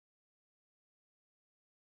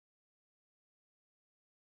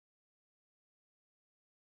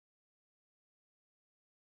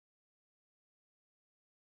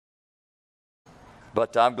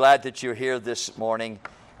But I'm glad that you're here this morning,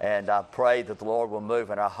 and I pray that the Lord will move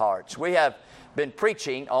in our hearts. We have been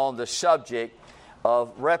preaching on the subject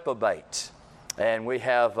of reprobates, and we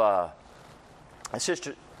have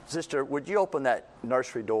Sister, would you open that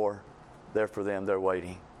nursery door there for them? They're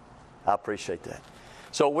waiting. I appreciate that.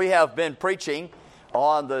 So we have been preaching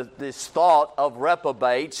on this thought of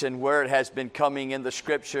reprobates and where it has been coming in the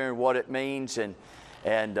Scripture and what it means and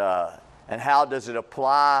how does it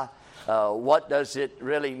apply. What does it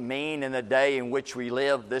really mean in the day in which we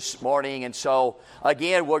live this morning? And so,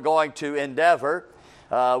 again, we're going to endeavor,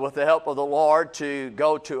 with the help of the Lord, to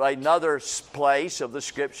go to another place of the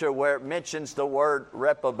Scripture where it mentions the word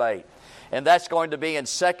reprobate. And that's going to be in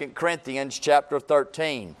 2 Corinthians chapter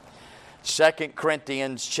 13. 2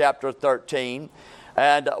 Corinthians chapter 13.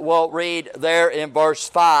 And we'll read there in verse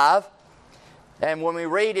 5. And when we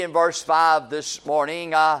read in verse 5 this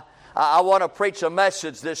morning, I want to preach a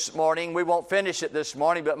message this morning. We won't finish it this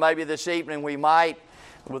morning, but maybe this evening we might,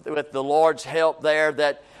 with the Lord's help there,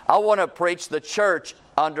 that I want to preach the church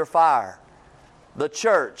under fire. The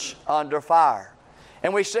church under fire.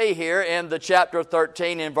 And we see here in the chapter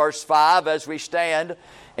 13 in verse 5, as we stand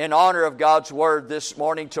in honor of God's Word this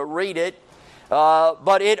morning to read it,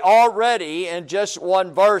 but it already, in just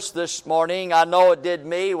one verse this morning, I know it did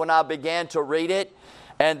me when I began to read it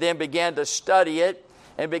and then began to study it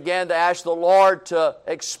and began to ask the Lord to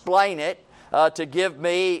explain it, to give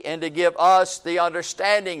me and to give us the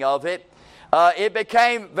understanding of it. It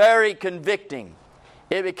became very convicting.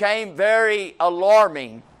 It became very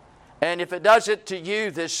alarming. And if it does it to you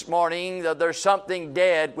this morning, there's something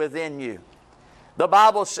dead within you. The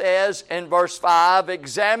Bible says in verse 5,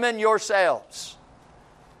 "Examine yourselves,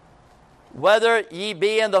 whether ye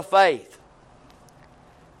be in the faith.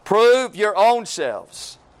 Prove your own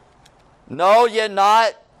selves. Know ye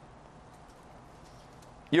not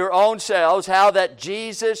your own selves how that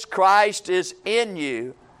Jesus Christ is in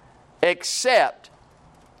you, except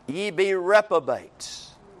ye be reprobates."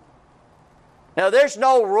 Now, there's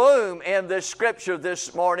no room in this Scripture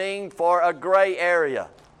this morning for a gray area.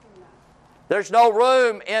 There's no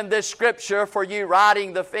room in this Scripture for you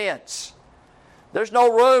riding the fence. There's no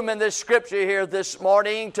room in this Scripture here this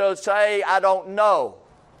morning to say, "I don't know."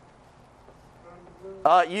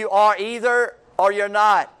 You are either or you're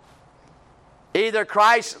not. Either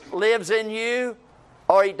Christ lives in you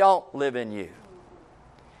or He don't live in you.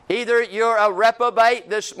 Either you're a reprobate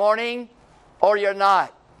this morning or you're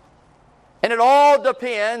not. And it all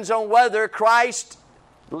depends on whether Christ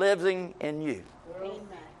lives in you. Amen.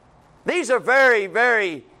 These are very,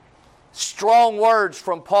 very strong words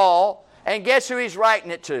from Paul. And guess who he's writing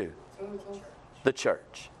it to? The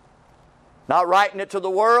church. Not writing it to the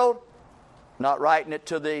world. Not writing it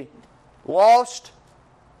to the lost.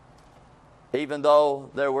 Even though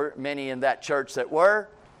there were many in that church that were.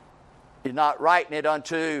 He's not writing it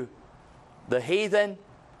unto the heathen.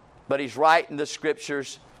 But he's writing the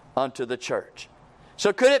Scriptures unto the church.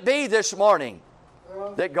 So could it be this morning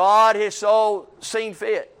that God has so seen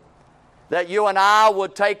fit that you and I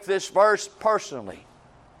would take this verse personally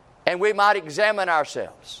and we might examine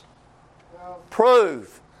ourselves?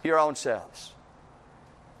 Prove your own selves.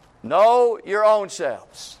 Know your own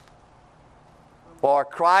selves. For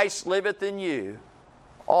Christ liveth in you,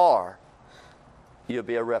 or you'll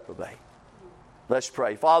be a reprobate. Let's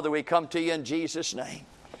pray. Father, we come to you in Jesus' name.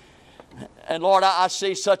 And Lord, I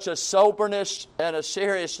see such a soberness and a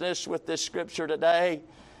seriousness with this Scripture today.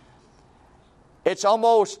 It's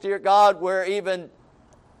almost, dear God, where even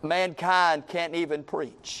mankind can't even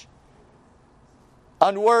preach.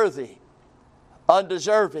 Unworthy,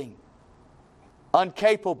 undeserving,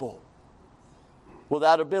 incapable,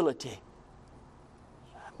 without ability.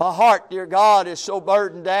 My heart, dear God, is so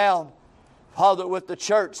burdened down, Father, with the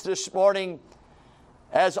church this morning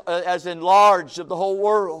as enlarged of the whole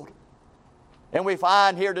world. And we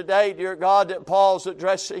find here today, dear God, that Paul's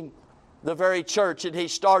addressing the very church that he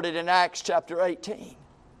started in Acts chapter 18.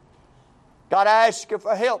 God, I ask you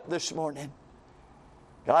for help this morning.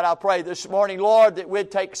 God, I pray this morning, Lord, that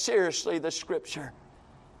we'd take seriously the Scripture.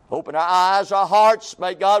 Open our eyes, our hearts.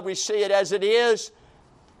 May, God, we see it as it is.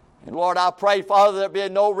 And Lord, I pray, Father, there be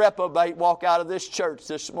no reprobate walk out of this church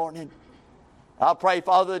this morning. I pray,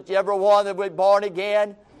 Father, that everyone that would be born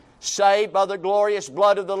again, saved by the glorious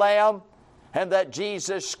blood of the Lamb, and that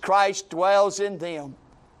Jesus Christ dwells in them.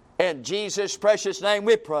 In Jesus' precious name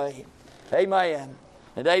we pray. Amen.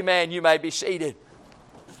 And amen. You may be seated.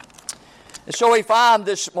 And so we find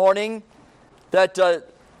this morning that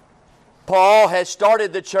Paul has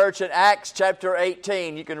started the church in Acts chapter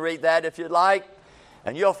 18. You can read that if you'd like.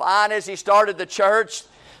 And you'll find as he started the church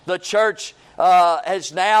the church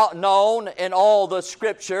is now known in all the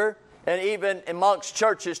Scripture and even amongst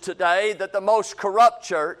churches today that the most corrupt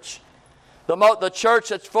church, the church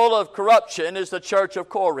that's full of corruption, is the church of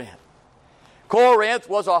Corinth. Corinth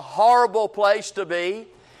was a horrible place to be.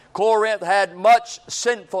 Corinth had much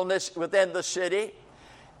sinfulness within the city.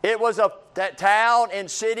 It was a town and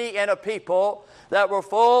city and a people that were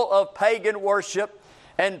full of pagan worship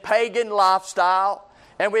and pagan lifestyle.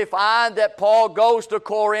 And we find that Paul goes to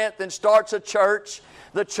Corinth and starts a church,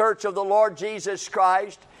 the church of the Lord Jesus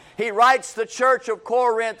Christ. He writes the church of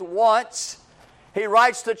Corinth once. He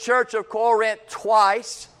writes the church of Corinth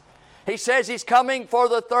twice. He says he's coming for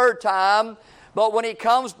the third time, but when he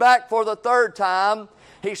comes back for the third time,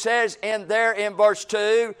 he says in verse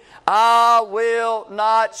 2, I will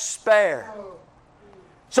not spare.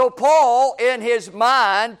 So Paul in his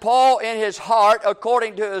mind, Paul in his heart,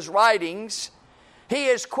 according to his writings, he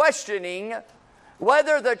is questioning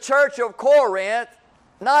whether the church of Corinth,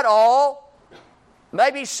 not all,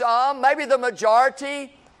 maybe some, maybe the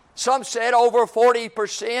majority, some said over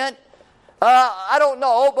 40%. I don't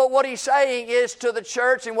know, but what he's saying is to the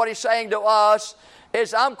church and what he's saying to us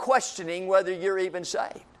is I'm questioning whether you're even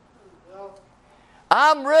saved.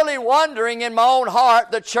 I'm really wondering in my own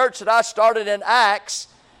heart, the church that I started in Acts,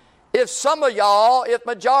 if some of y'all, if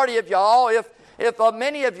majority of y'all, if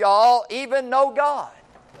many of y'all even know God.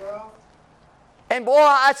 And boy,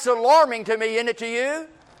 that's alarming to me, isn't it to you?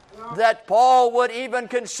 That Paul would even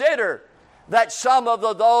consider that some of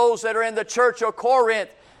those that are in the church of Corinth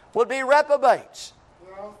would be reprobates.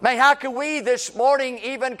 Man, how can we this morning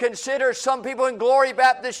even consider some people in Glory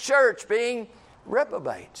Baptist Church being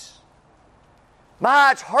reprobates?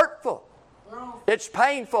 My, it's hurtful. It's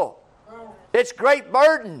painful. It's great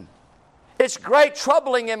burden. It's great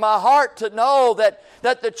troubling in my heart to know that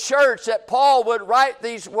the church, that Paul would write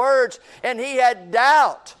these words and he had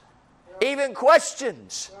doubt, even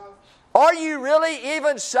questions. Are you really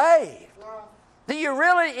even saved? Do you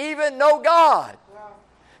really even know God?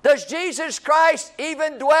 Does Jesus Christ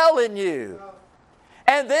even dwell in you?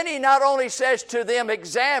 And then he not only says to them,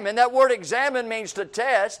 examine. That word examine means to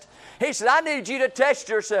test. He said, I need you to test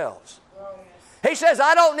yourselves. He says,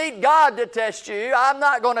 I don't need God to test you. I'm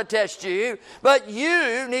not going to test you. But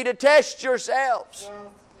you need to test yourselves.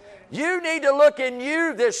 You need to look in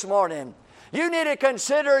you this morning. You need to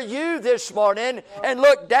consider you this morning and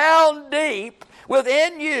look down deep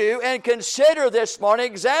within you and consider this morning,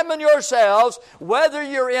 examine yourselves whether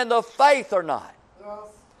you're in the faith or not.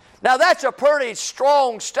 Now that's a pretty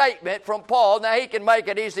strong statement from Paul. Now he can make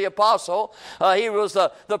it. He's the apostle. He was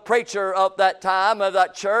the preacher of that time, of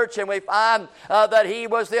that church. And we find that he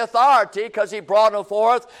was the authority because he brought them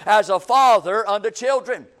forth as a father unto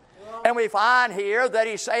children. And we find here that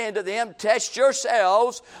he's saying to them, test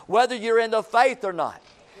yourselves whether you're in the faith or not.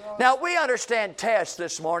 Now we understand tests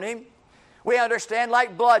this morning. We understand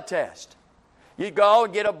like blood test. You go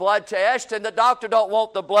and get a blood test, and the doctor don't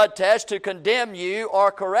want the blood test to condemn you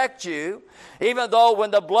or correct you, even though when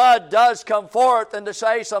the blood does come forth and to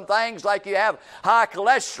say some things like you have high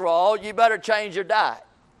cholesterol, you better change your diet.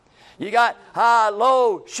 You got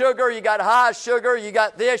low sugar, you got high sugar, you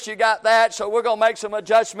got this, you got that, so we're going to make some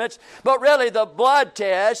adjustments. But really the blood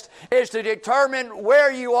test is to determine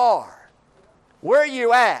where you are, where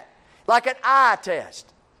you at, like an eye test.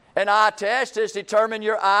 An eye test is determine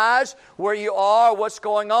your eyes, where you are, what's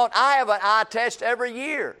going on. I have an eye test every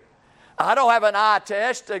year. I don't have an eye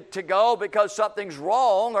test to go because something's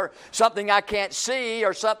wrong or something I can't see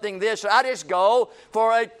or something this. I just go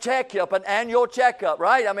for a checkup, an annual checkup,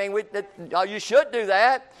 right? I mean, you should do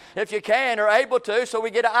that if you can or able to, so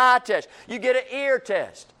we get an eye test. You get an ear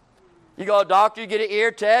test. You go to a doctor, you get an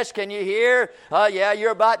ear test. Can you hear? Yeah,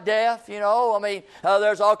 you're about deaf, you know. I mean,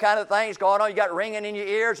 there's all kind of things going on. You got ringing in your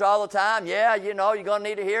ears all the time. Yeah, you know, you're going to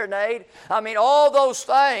need a hearing aid. I mean, all those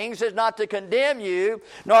things is not to condemn you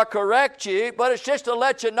nor correct you, but it's just to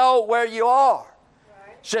let you know where you are.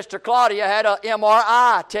 Right. Sister Claudia had an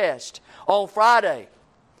MRI test on Friday,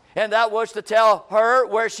 and that was to tell her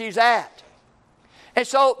where she's at. And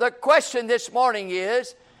so the question this morning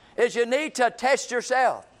is you need to test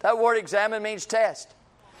yourself. That word examine means test.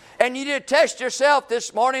 And you need to test yourself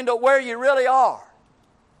this morning to where you really are.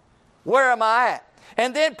 Where am I at?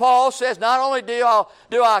 And then Paul says, not only do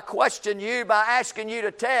I question you by asking you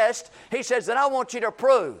to test, he says, then I want you to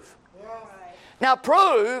prove. Yeah. Now,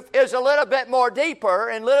 prove is a little bit more deeper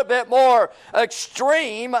and a little bit more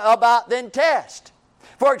extreme than test.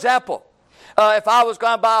 For example, if I was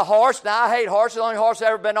going to buy a horse, now I hate horses. The only horse I've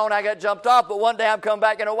ever been on, I got jumped off, but one day I'm coming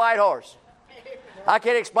back in a white horse. I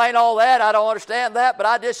can't explain all that. I don't understand that, but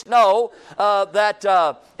I just know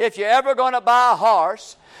that if you're ever going to buy a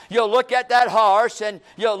horse, You'll look at that horse and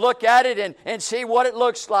you'll look at it and see what it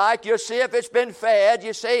looks like. You'll see if it's been fed.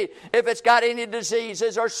 You see if it's got any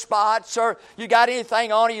diseases or spots or you got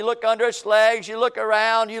anything on it. You look under its legs. You look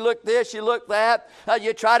around. You look this. You look that.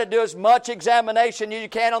 You try to do as much examination as you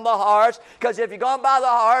can on the horse, because if you're going to buy the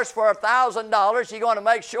horse for $1,000, you're going to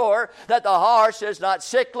make sure that the horse is not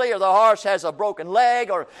sickly, or the horse has a broken leg,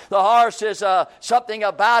 or the horse is something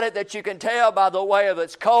about it that you can tell by the way of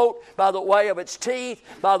its coat, by the way of its teeth,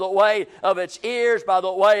 by the way of its ears, by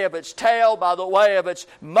the way of its tail, by the way of its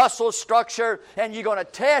muscle structure. And you're going to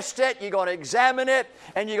test it, you're going to examine it,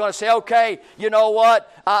 and you're going to say, okay, you know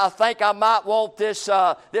what, I think I might want this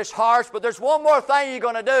horse, but there's one more thing you're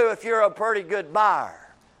going to do if you're a pretty good buyer.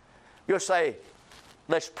 You'll say,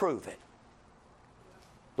 let's prove it.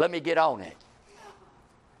 Let me get on it.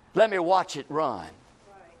 Let me watch it run.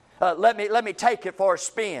 Let me take it for a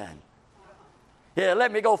spin. Yeah,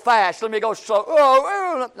 let me go fast. Let me go slow.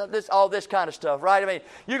 All this kind of stuff, right? I mean,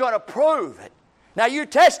 you're going to prove it. Now, you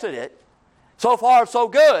tested it. So far, so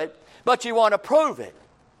good. But you want to prove it.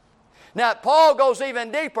 Now, Paul goes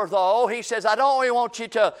even deeper, though. He says, I don't only want you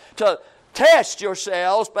to test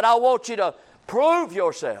yourselves, but I want you to prove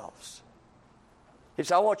yourselves. He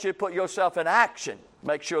said, I want you to put yourself in action.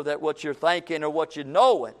 Make sure that what you're thinking or what you're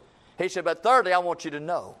knowing. He said, but thirdly, I want you to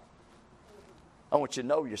know. I want you to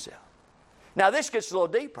know yourself. Now, this gets a little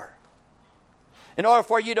deeper. In order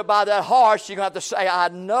for you to buy that horse, you're going to have to say, I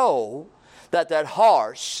know that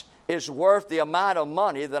horse is worth the amount of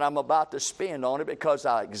money that I'm about to spend on it, because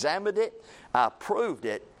I examined it, I proved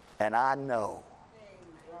it, and I know.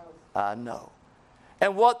 I know.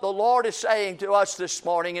 And what the Lord is saying to us this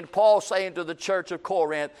morning, and Paul saying to the church of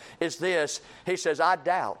Corinth, is this. He says, I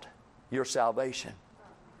doubt your salvation.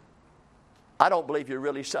 I don't believe you're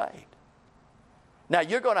really saved. Now,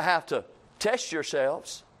 you're going to have to test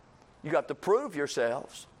yourselves. You got to prove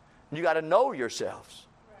yourselves. You got to know yourselves.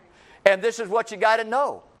 Right. And this is what you got to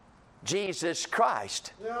know. Jesus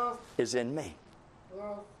Christ is in me.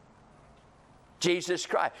 Jesus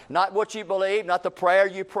Christ. Not what you believe, not the prayer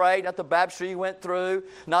you prayed, not the baptism you went through,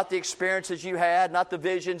 not the experiences you had, not the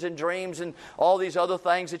visions and dreams and all these other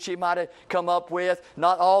things that you might have come up with,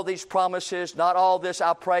 not all these promises, not all this,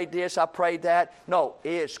 I prayed this, I prayed that. No,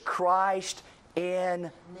 it's Christ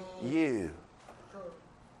in you.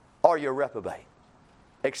 Or you're a reprobate.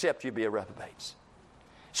 Except you be a reprobate.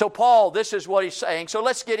 So Paul, this is what he's saying. So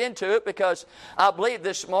let's get into it, because I believe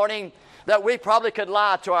this morning that we probably could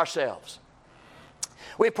lie to ourselves.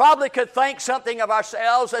 We probably could think something of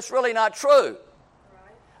ourselves that's really not true.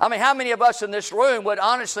 I mean, how many of us in this room would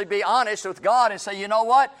honestly be honest with God and say, you know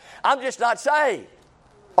what, I'm just not saved.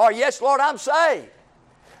 Or, yes, Lord, I'm saved.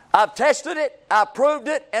 I've tested it, I proved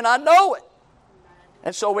it, and I know it.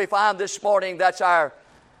 And so we find this morning that's our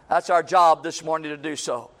job this morning to do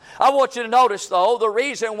so. I want you to notice, though, the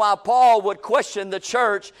reason why Paul would question the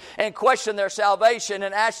church and question their salvation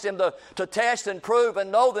and ask them to test and prove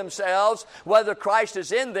and know themselves whether Christ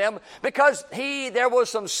is in them, because there were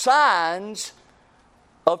some signs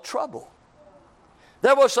of trouble.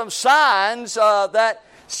 There were some signs that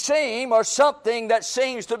seem, or something that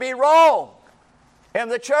seems to be wrong in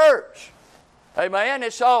the church. Amen.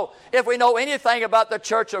 And so if we know anything about the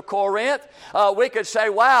church of Corinth, we could say,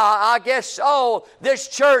 wow, I guess this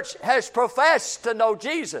church has professed to know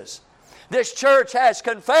Jesus. This church has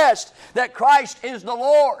confessed that Christ is the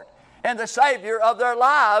Lord and the Savior of their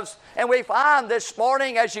lives. And we find this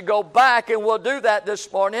morning, as you go back, and we'll do that this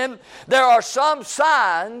morning, there are some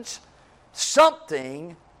signs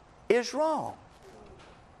something is wrong.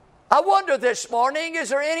 I wonder this morning, is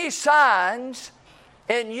there any signs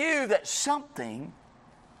in you that something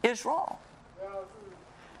is wrong?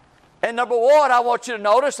 And number one, I want you to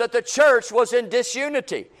notice that the church was in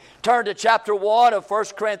disunity. Turn to chapter 1 of 1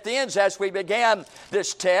 Corinthians as we began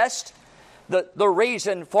this test. The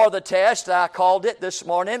reason for the test, I called it this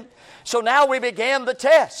morning. So now we began the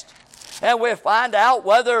test. And we find out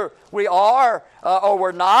whether we are or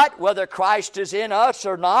we're not, whether Christ is in us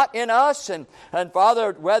or not in us, and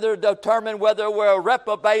Father, determine whether we're a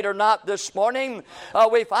reprobate or not this morning.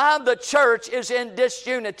 We find the church is in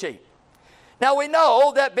disunity. Now we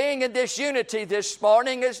know that being in disunity this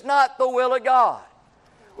morning is not the will of God.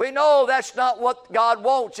 We know that's not what God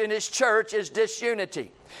wants in His church, is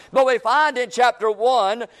disunity. But we find in chapter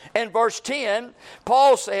 1 and verse 10,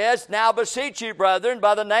 Paul says, now beseech you, brethren,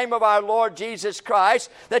 by the name of our Lord Jesus Christ,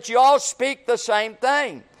 that you all speak the same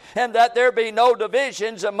thing, and that there be no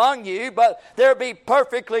divisions among you, but there be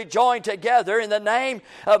perfectly joined together in the name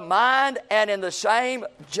of mind and in the same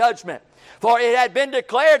judgment. For it had been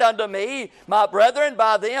declared unto me, my brethren,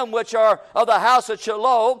 by them which are of the house of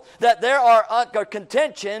Shalom, that there are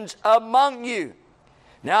contentions among you.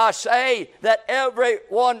 Now I say that every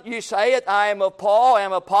one you say it, I am of Paul, I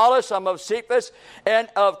am of Apollos, I am of Cephas, and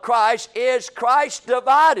of Christ. Is Christ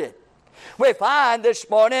divided? We find this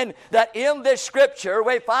morning that in this Scripture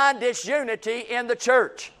we find disunity in the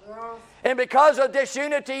church. And because of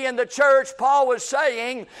disunity in the church, Paul was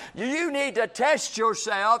saying, you need to test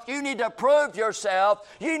yourself, you need to prove yourself,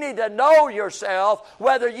 you need to know yourself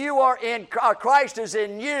whether you are in Christ is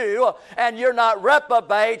in you and you're not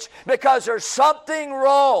reprobates, because there's something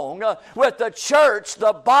wrong with the church,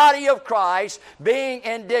 the body of Christ, being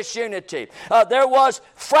in disunity. There was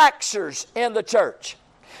fractures in the church.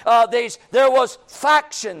 There was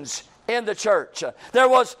factions in the church. There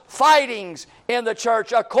was fightings in the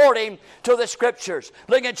church according to the Scriptures.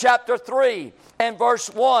 Look at chapter 3 and verse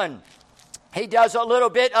 1. He does a little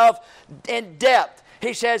bit of in depth.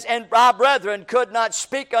 He says, and my brethren could not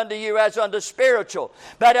speak unto you as unto spiritual,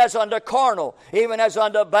 but as unto carnal, even as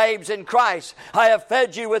unto babes in Christ. I have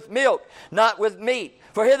fed you with milk, not with meat.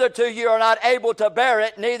 For hitherto you are not able to bear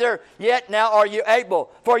it, neither yet now are you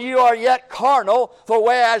able. For you are yet carnal, for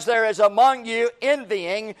whereas there is among you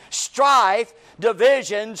envying, strife,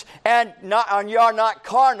 divisions, and you are not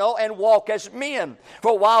carnal, and walk as men.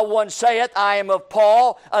 For while one saith, I am of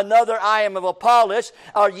Paul, another, I am of Apollos,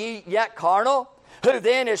 are ye yet carnal? Who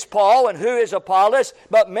then is Paul and who is Apollos,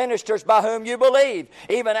 but ministers by whom you believe,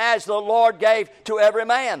 even as the Lord gave to every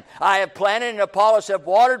man? I have planted and Apollos have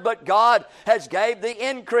watered, but God has gave the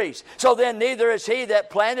increase. So then neither is he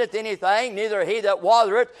that planteth anything, neither he that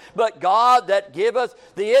watereth, but God that giveth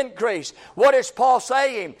the increase. What is Paul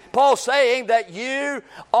saying? Paul's saying that you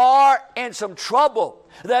are in some trouble.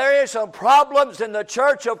 There is some problems in the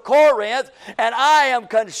church of Corinth, and I am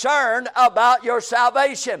concerned about your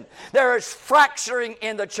salvation. There is fracturing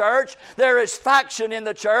in the church. There is faction in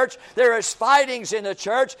the church. There is fightings in the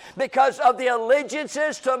church because of the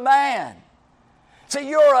allegiances to man. See,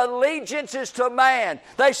 your allegiance is to man.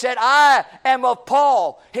 They said, I am of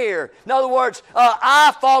Paul here. In other words,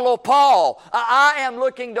 I follow Paul. I am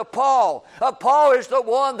looking to Paul. Paul is the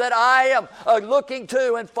one that I am looking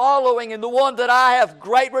to and following, and the one that I have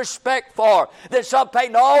great respect for. Then some say,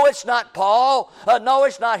 no, it's not Paul. No,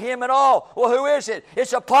 it's not him at all. Well, who is it?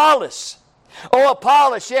 It's Apollos. Oh,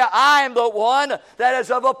 Apollos, yeah, I am the one that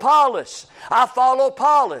is of Apollos. I follow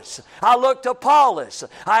Apollos. I look to Apollos.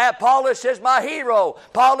 Apollos is my hero.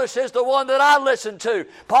 Apollos is the one that I listen to.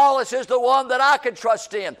 Apollos is the one that I can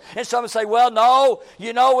trust in. And some say, well, no,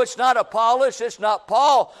 you know it's not Apollos, it's not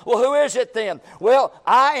Paul. Well, who is it then? Well,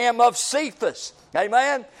 I am of Cephas.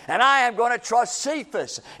 Amen? And I am going to trust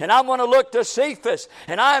Cephas. And I'm going to look to Cephas.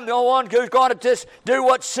 And I am the one who's going to just do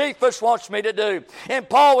what Cephas wants me to do. And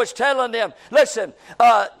Paul was telling them, listen,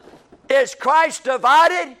 is Christ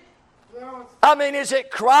divided? I mean, is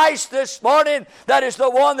it Christ this morning that is the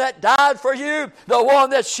one that died for you? The one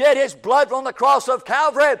that shed His blood on the cross of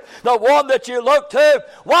Calvary? The one that you look to?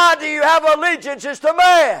 Why do you have allegiances to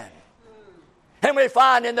man? And we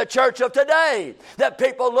find in the church of today that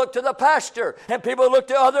people look to the pastor, and people look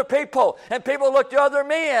to other people, and people look to other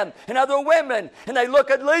men and other women, and they look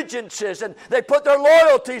at allegiances, and they put their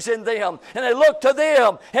loyalties in them, and they look to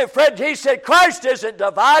them. And Fred, he said, Christ isn't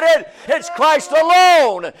divided. It's Christ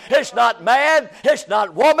alone. It's not man. It's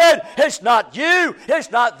not woman. It's not you. It's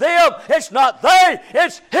not them. It's not they.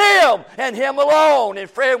 It's Him and Him alone. And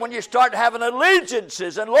Fred, when you start having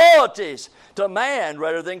allegiances and loyalties to man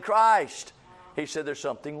rather than Christ, he said, there's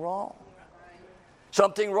something wrong.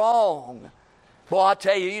 Something wrong. Boy, I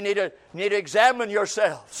tell you, you need to examine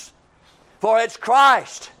yourselves. For it's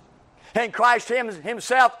Christ. And Christ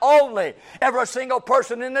Himself only. Every single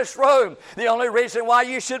person in this room. The only reason why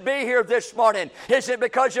you should be here this morning isn't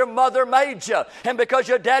because your mother made you, and because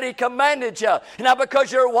your daddy commanded you, not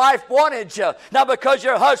because your wife wanted you, not because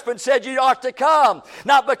your husband said you ought to come,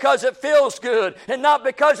 not because it feels good, and not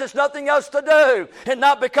because there's nothing else to do, and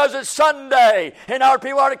not because it's Sunday and our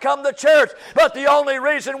people are to come to church. But the only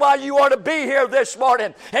reason why you ought to be here this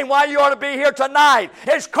morning and why you ought to be here tonight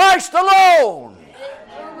is Christ alone.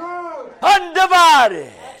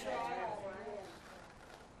 Undivided.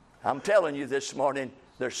 I'm telling you this morning,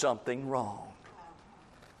 there's something wrong.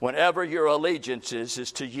 Whenever your allegiance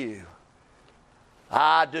is to you,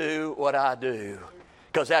 I do what I do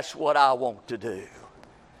because that's what I want to do.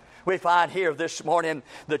 We find here this morning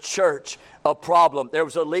the church a problem. There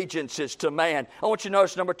was allegiances to man. I want you to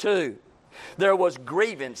notice number 2. There was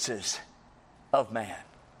grievances of man.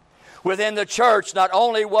 Within the church, not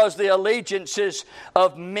only was the allegiances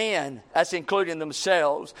of men, that's including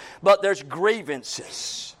themselves, but there's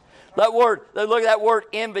grievances. Look at that word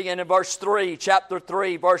envying in verse 3, chapter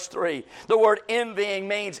 3, verse 3. The word envying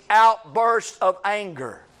means outburst of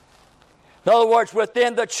anger. In other words,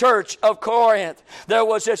 within the church of Corinth, there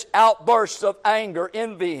was this outburst of anger,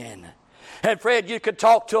 envying. And Fred, you could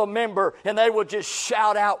talk to a member and they would just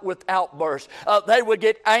shout out with outbursts. They would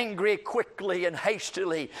get angry quickly and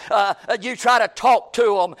hastily. You try to talk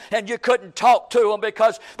to them and you couldn't talk to them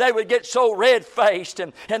because they would get so red-faced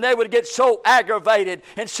and they would get so aggravated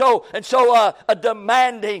and so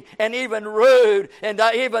demanding and even rude. And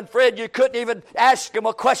even, Fred, you couldn't even ask them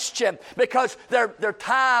a question because their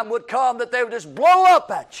time would come that they would just blow up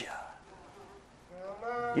at you.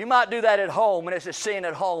 You might do that at home, and it's a sin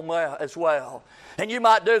at home as well. And you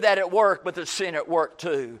might do that at work, but it's a sin at work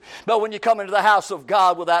too. But when you come into the house of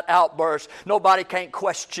God with that outburst, nobody can't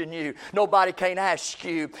question you. Nobody can't ask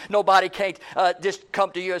you. Nobody can't just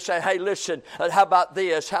come to you and say, hey, listen, how about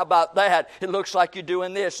this? How about that? It looks like you're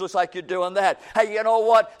doing this. Looks like you're doing that. Hey, you know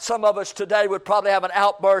what? Some of us today would probably have an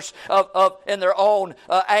outburst in their own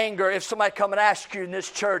anger if somebody come and ask you in this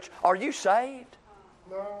church, are you saved?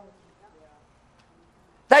 No.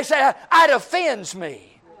 They say, that offends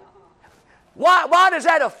me. Why does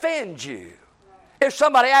that offend you? If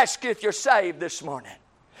somebody asks you if you're saved this morning.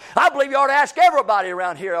 I believe you ought to ask everybody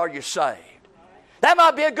around here, are you saved? That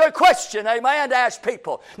might be a good question, amen, to ask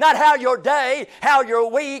people. Not how your day, how your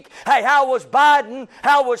week, hey, how was Biden,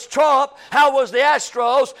 how was Trump, how was the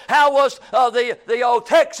Astros, how was the old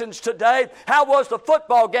Texans today, how was the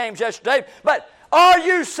football games yesterday, but are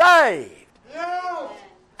you saved? Yeah.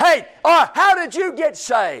 Hey, how did you get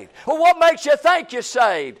saved? Well, what makes you think you're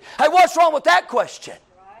saved? Hey, what's wrong with that question?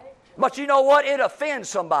 But you know what? It offends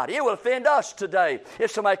somebody. It will offend us today if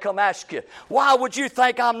somebody come ask you, why would you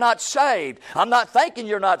think I'm not saved? I'm not thinking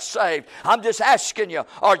you're not saved. I'm just asking you,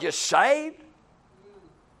 are you saved?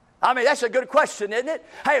 I mean, that's a good question, isn't it?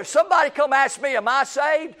 Hey, if somebody come ask me, am I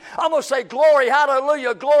saved? I'm going to say, glory,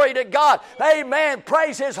 hallelujah, glory to God. Amen,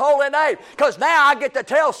 praise His holy name. Because now I get to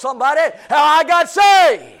tell somebody how I got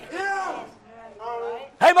saved. Yeah.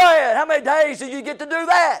 Amen. How many days do you get to do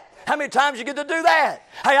that? How many times you get to do that?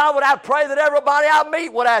 Hey, I pray that everybody I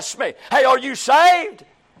meet would ask me, hey, are you saved?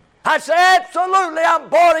 I'd say, absolutely, I'm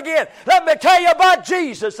born again. Let me tell you about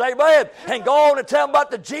Jesus, amen. And go on and tell them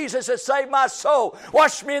about the Jesus that saved my soul,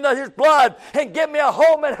 washed me in His blood, and give me a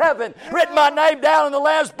home in heaven, written my name down in the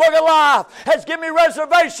Lamb's Book of Life, has given me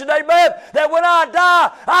reservation, amen, that when I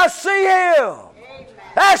die, I see Him. Amen.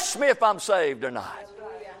 Ask me if I'm saved or not.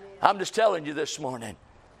 I'm just telling you this morning,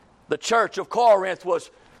 the church of Corinth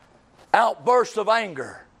was outbursts of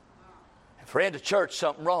anger. And friend, the church,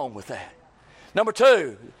 something wrong with that. Number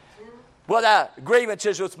two, well, the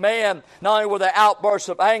grievances with man, not only were there outbursts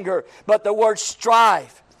of anger, but the word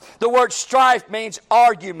strife. The word strife means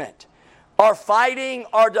argument, or fighting,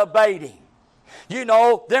 or debating. You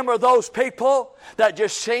know, them are those people that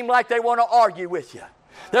just seem like they want to argue with you.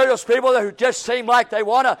 There are those people who just seem like they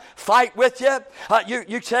want to fight with you.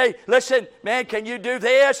 You say, listen, man, can you do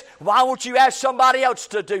this? Why won't you ask somebody else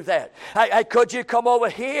to do that? Hey, could you come over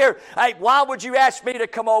here? Hey, why would you ask me to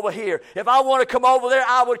come over here? If I want to come over there,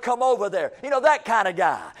 I would come over there. You know, that kind of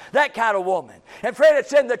guy, that kind of woman. And friend,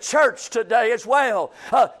 it's in the church today as well.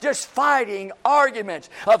 Just fighting, arguments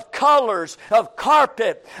of colors, of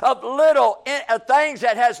carpet, of little things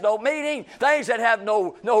that has no meaning, things that have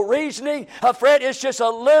no reasoning. Friend, it's just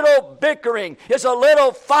a little bickering. It's a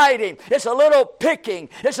little fighting. It's a little picking.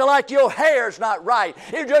 It's like your hair's not right.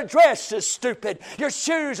 Your dress is stupid. Your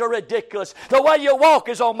shoes are ridiculous. The way you walk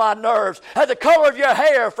is on my nerves. The color of your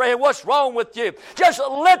hair, friend, what's wrong with you? Just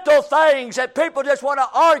little things that people just want to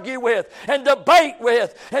argue with and debate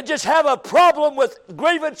with and just have a problem with,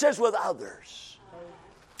 grievances with others.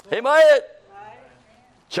 Amen?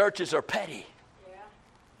 Churches are petty.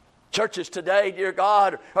 Churches today, dear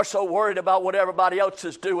God, are so worried about what everybody else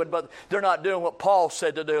is doing, but they're not doing what Paul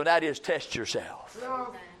said to do, and that is test yourself. No.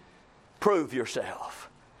 Prove yourself.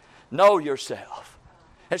 Know yourself.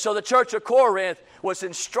 And so the church of Corinth was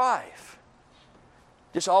in strife.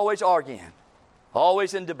 Just always arguing.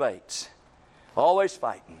 Always in debates. Always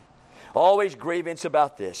fighting. Always grievance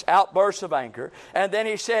about this. Outbursts of anger. And then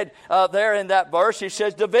he said there in that verse, he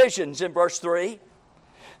says divisions in verse 3.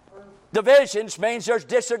 Divisions means there's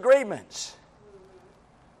disagreements.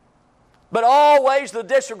 But always the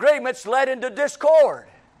disagreements led into discord.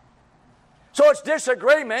 So it's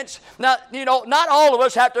disagreements. Now, you know, not all of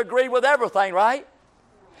us have to agree with everything, right?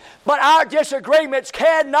 But our disagreements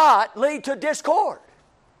cannot lead to discord.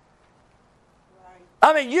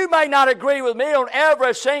 I mean, you may not agree with me on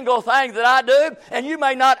every single thing that I do, and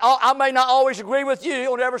I may not always agree with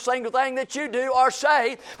you on every single thing that you do or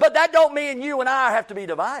say, but that don't mean you and I have to be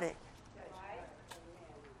divided.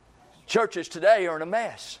 Churches today are in a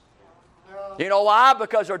mess. You know why?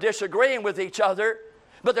 Because they're disagreeing with each other,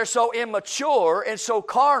 but they're so immature and so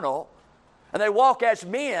carnal, and they walk as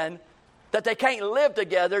men that they can't live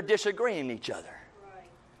together disagreeing with each other.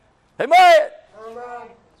 Amen.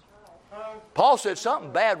 Paul said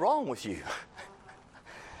something bad wrong with you.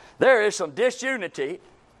 There is some disunity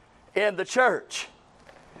in the church.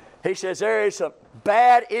 He says there is some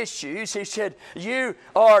bad issues. He said you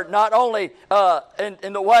are not only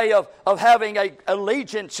in the way of having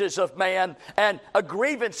allegiances of man and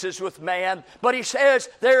grievances with man, but he says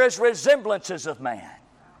there is resemblances of man.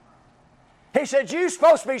 He said you're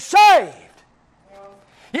supposed to be saved.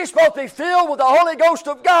 You're supposed to be filled with the Holy Ghost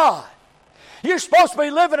of God. You're supposed to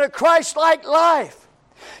be living a Christ-like life.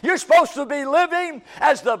 You're supposed to be living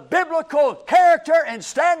as the biblical character and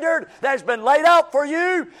standard that has been laid out for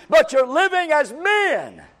you, but you're living as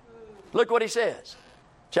men. Look what he says.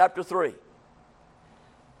 Chapter 3.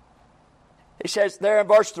 He says there in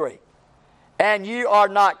verse 3, and you are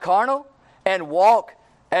not carnal and walk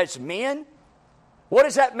as men. What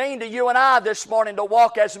does that mean to you and I this morning, to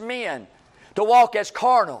walk as men, to walk as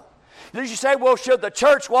carnal? Did you say, well, should the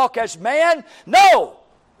church walk as man? No.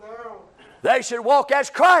 They should walk as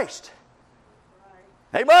Christ.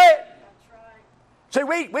 Amen? That's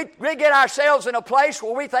right. See, we get ourselves in a place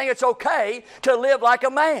where we think it's okay to live like a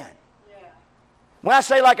man. Yeah. When I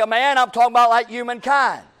say like a man, I'm talking about like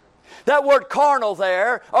humankind. That word carnal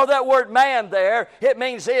there, or that word man there, it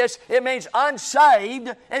means this. It means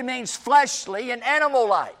unsaved. It means fleshly and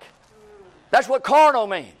animal-like. That's what carnal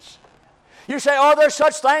means. You say, are there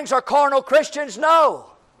such things as carnal Christians? No.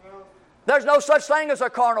 There's no such thing as a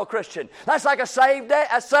carnal Christian. That's like a saved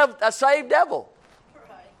devil.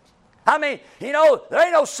 Right. I mean, you know, there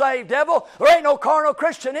ain't no saved devil. There ain't no carnal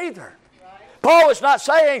Christian either. Right. Paul is not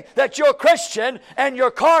saying that you're Christian and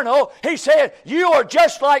you're carnal. He said you are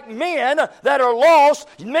just like men that are lost,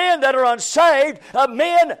 men that are unsaved,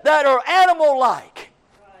 men that are animal-like.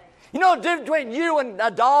 Right. You know the difference between you and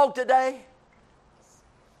a dog today?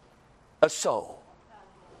 A soul.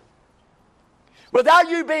 Without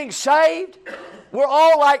you being saved, we're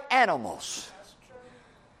all like animals.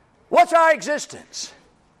 What's our existence?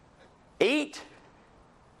 Eat,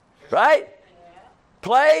 right?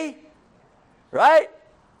 Play, right?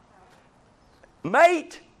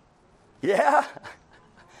 Mate, yeah.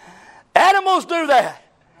 Animals do that.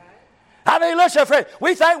 I mean, listen, friend,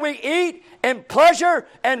 we think we eat and pleasure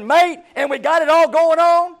and mate and we got it all going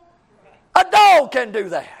on. A dog can do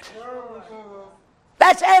that.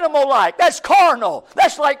 That's animal-like. That's carnal.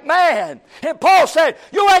 That's like man. And Paul said,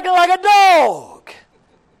 you're acting like a dog.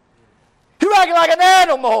 You're acting like an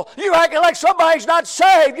animal. You're acting like somebody's not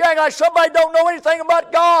saved. You're acting like somebody don't know anything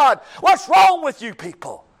about God. What's wrong with you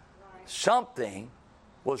people? Something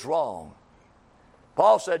was wrong.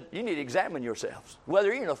 Paul said, you need to examine yourselves,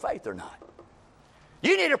 whether you're in the faith or not.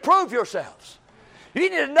 You need to prove yourselves. You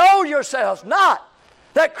need to know yourselves, not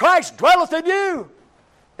that Christ dwelleth in you,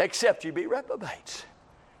 except you be reprobates.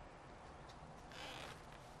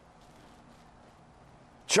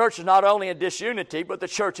 Church is not only in disunity, but the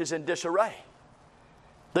church is in disarray.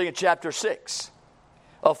 Look at chapter 6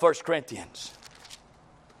 of 1 Corinthians.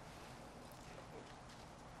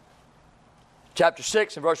 Chapter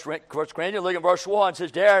 6 and verse 1 Corinthians, look at verse 1. It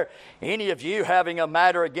says, dare any of you having a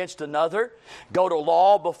matter against another go to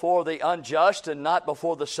law before the unjust and not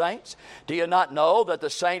before the saints? Do you not know that the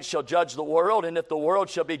saints shall judge the world? And if the world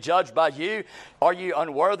shall be judged by you, are you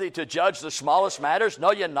unworthy to judge the smallest matters?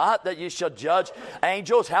 Know ye not that you shall judge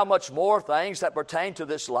angels? How much more things that pertain to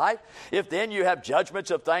this life? If then you have judgments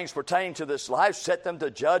of things pertaining to this life, set them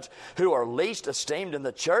to judge who are least esteemed in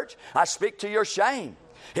the church. I speak to your shame.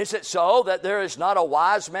 Is it so that there is not a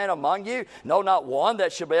wise man among you? No, not one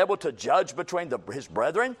that shall be able to judge between his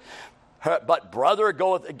brethren. But brother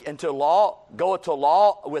goeth to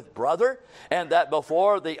law with brother, and that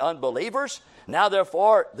before the unbelievers. Now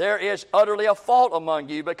therefore there is utterly a fault among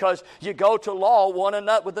you, because you go to law one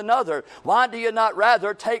with another. Why do you not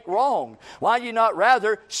rather take wrong? Why do you not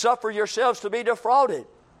rather suffer yourselves to be defrauded?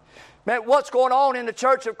 Man, what's going on in the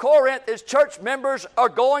church of Corinth is church members are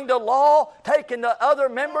going to law, taking the other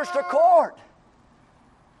members to court.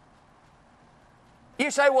 You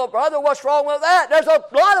say, well, brother, what's wrong with that? There's a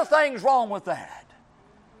lot of things wrong with that.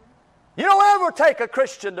 You don't ever take a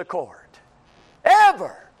Christian to court.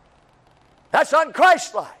 Ever. That's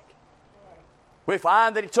unchristlike. We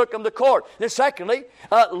find that he took them to court. Then secondly,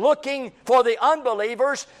 looking for the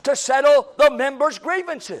unbelievers to settle the members'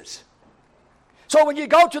 grievances. So when you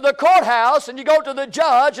go to the courthouse and you go to the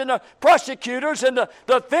judge and the prosecutors and the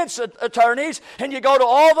defense attorneys and you go to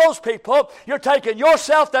all those people, you're taking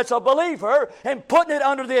yourself that's a believer and putting it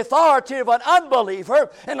under the authority of an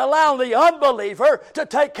unbeliever and allowing the unbeliever to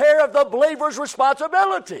take care of the believer's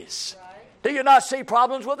responsibilities. Right. Do you not see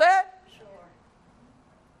problems with that? Sure.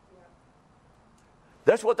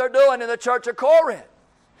 That's what they're doing in the church of Corinth.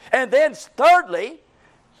 And then thirdly,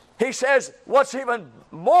 he says, what's even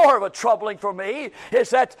more of a troubling for me is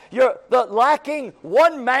that you're lacking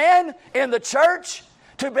one man in the church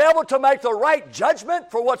to be able to make the right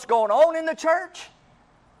judgment for what's going on in the church.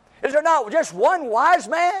 Is there not just one wise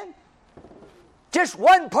man? Just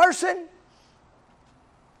one person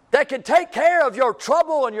that can take care of your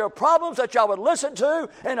trouble and your problems that y'all would listen to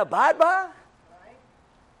and abide by?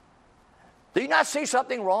 Do you not see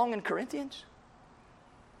something wrong in Corinthians?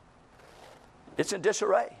 It's in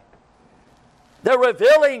disarray. They're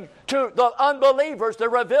revealing to the unbelievers, they're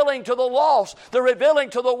revealing to the lost, they're revealing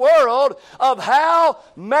to the world of how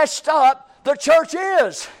messed up the church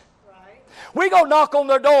is. Right. We go knock on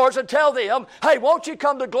their doors and tell them, hey, won't you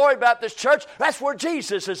come to Glory Baptist Church? That's where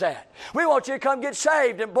Jesus is at. We want you to come get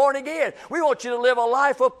saved and born again. We want you to live a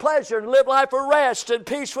life of pleasure and live a life of rest and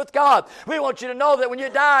peace with God. We want you to know that when you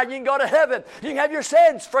die, you can go to heaven. You can have your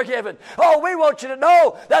sins forgiven. Oh, we want you to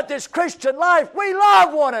know that this Christian life, we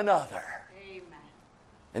love one another.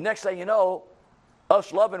 And next thing you know,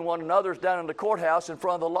 us loving one another is down in the courthouse in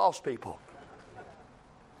front of the lost people.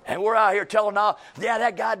 And we're out here telling now, yeah,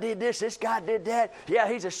 that guy did this guy did that. Yeah,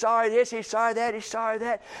 he's a sorry this, he's sorry that, he's sorry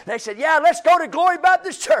that. They said, yeah, let's go to Glory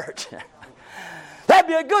Baptist Church. That'd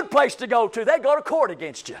be a good place to go to. They go to court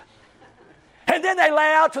against you. And then they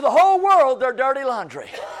lay out to the whole world their dirty laundry.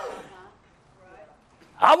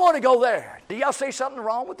 I want to go there. Do y'all see something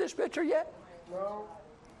wrong with this picture yet? No.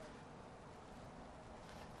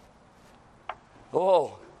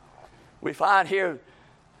 Oh, we find here,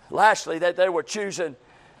 lastly, that they were choosing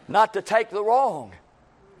not to take the wrong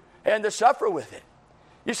and to suffer with it.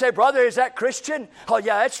 You say, brother, is that Christian? Oh,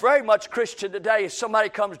 yeah, it's very much Christian today. If somebody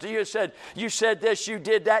comes to you and said, you said this, you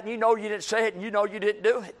did that, and you know you didn't say it, and you know you didn't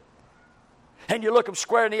do it. And you look them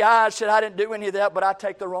square in the eye and said, I didn't do any of that, but I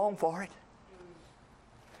take the wrong for it.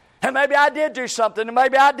 And maybe I did do something, and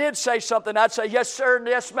maybe I did say something. I'd say, yes, sir, and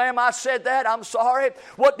yes, ma'am, I said that. I'm sorry.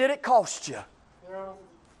 What did it cost you?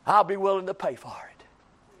 I'll be willing to pay for it.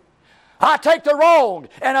 I take the wrong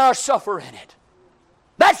and I'll suffer in it.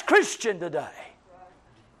 That's Christian today.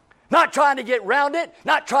 Not trying to get around it,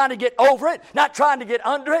 not trying to get over it, not trying to get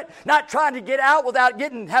under it, not trying to get out without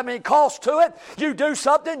having any cost to it. You do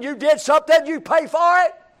something, you did something, you pay for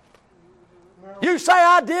it. You say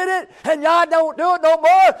I did it and I don't do it no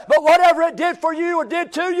more, but whatever it did for you or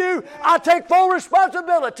did to you, I take full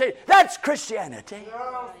responsibility. That's Christianity.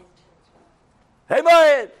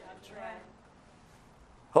 Amen.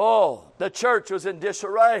 Oh, the church was in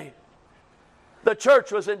disarray. The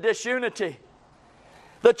church was in disunity.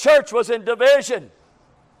 The church was in division.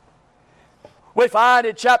 We find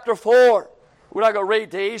in chapter 4, we're not going to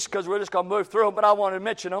read these because we're just going to move through them, but I want to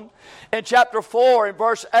mention them. In chapter 4, in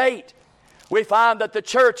verse 8, we find that the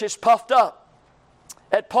church is puffed up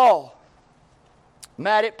at Paul,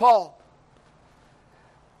 mad at Paul.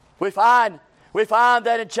 We find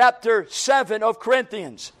that in chapter 7 of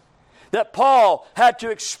Corinthians that Paul had to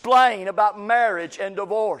explain about marriage and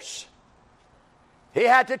divorce. He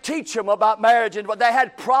had to teach them about marriage, and they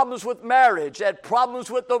had problems with marriage. They had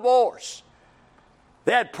problems with divorce.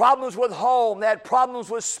 They had problems with home. They had problems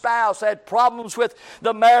with spouse. They had problems with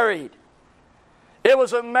the married. It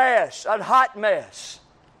was a mess, a hot mess.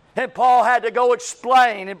 And Paul had to go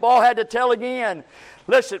explain, and Paul had to tell again,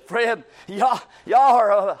 listen, friend, y'all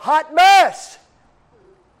are a hot mess.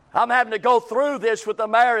 I'm having to go through this with the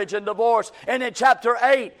marriage and divorce. And in chapter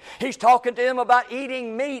 8, he's talking to them about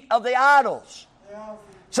eating meat of the idols.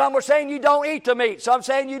 Some were saying you don't eat the meat. Some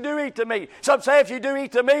saying you do eat the meat. Some say if you do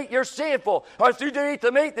eat the meat, you're sinful. Or if you do eat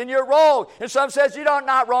the meat, then you're wrong. And some says you're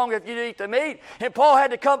not wrong if you do eat the meat. And Paul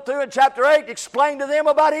had to come through in chapter 8 to explain to them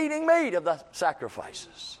about eating meat of the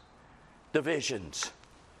sacrifices. Divisions.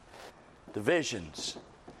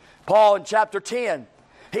 Paul in chapter 10,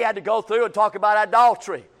 he had to go through and talk about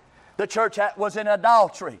idolatry. The church was in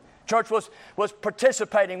idolatry. Church was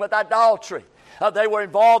participating with idolatry. They were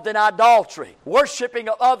involved in idolatry, worshiping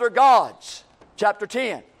of other gods. Chapter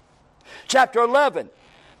 10. Chapter 11,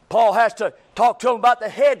 Paul has to talk to them about the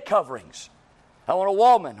head coverings on a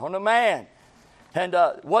woman, on a man. And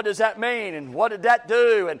what does that mean? And what did that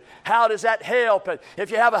do? And how does that help? And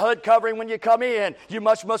if you have a head covering when you come in, you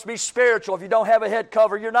must be spiritual. If you don't have a head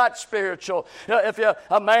cover, you're not spiritual. If you're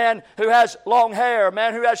a man who has long hair, a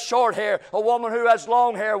man who has short hair, a woman who has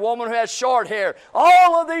long hair, a woman who has short hair.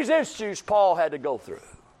 All of these issues Paul had to go through.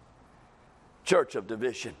 Church of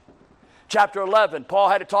division. Chapter 11, Paul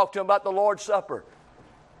had to talk to him about the Lord's Supper.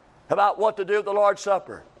 About what to do with the Lord's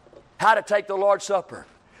Supper. How to take the Lord's Supper.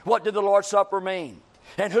 What did the Lord's Supper mean?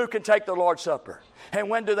 And who can take the Lord's Supper? And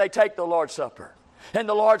when do they take the Lord's Supper? And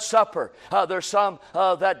the Lord's Supper, there's some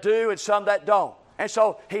that do and some that don't. And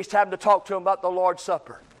so he's having to talk to them about the Lord's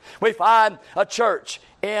Supper. We find a church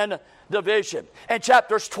in division. In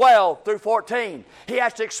chapters 12 through 14, he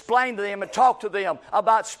has to explain to them and talk to them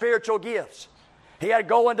about spiritual gifts. He had to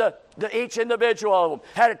go into each individual of them,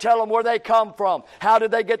 had to tell them where they come from, how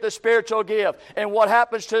did they get the spiritual gift, and what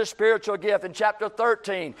happens to the spiritual gift. In chapter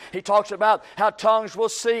 13, he talks about how tongues will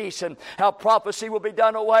cease and how prophecy will be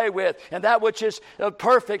done away with, and that which is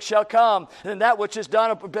perfect shall come, and that which is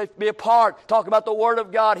done be apart. Talk about the Word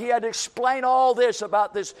of God. He had to explain all this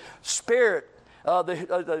about this Spirit,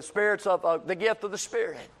 the spirits of the gift of the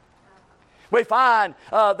Spirit. We find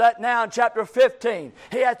that now in chapter 15,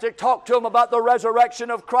 he has to talk to them about the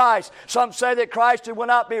resurrection of Christ. Some say that Christ will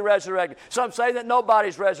not be resurrected. Some say that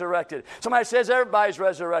nobody's resurrected. Somebody says everybody's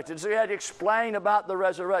resurrected. So he had to explain about the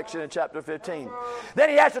resurrection in chapter 15. Then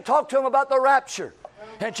he has to talk to them about the rapture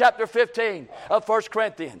in chapter 15 of 1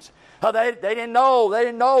 Corinthians. They didn't know. They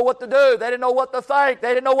didn't know what to do. They didn't know what to think. They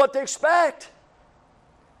didn't know what to expect.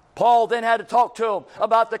 Paul then had to talk to them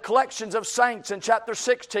about the collections of saints in chapter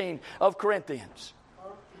 16 of Corinthians.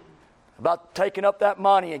 About taking up that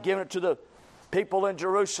money and giving it to the people in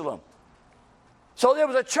Jerusalem. So there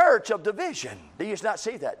was a church of division. Do you not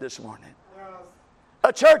see that this morning?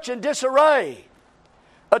 A church in disarray.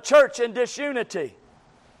 A church in disunity.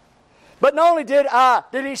 But not only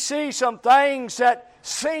did he see some things that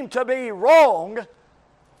seemed to be wrong,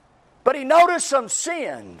 but he noticed some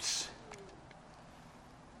sins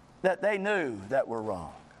that they knew that were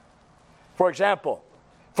wrong. For example,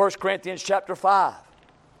 1 Corinthians chapter 5,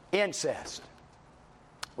 incest.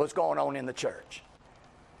 What's going on in the church?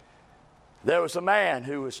 There was a man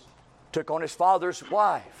who took on his father's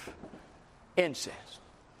wife. Incest.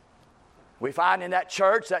 We find in that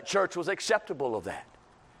church was acceptable of that.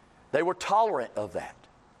 They were tolerant of that.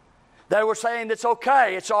 They were saying it's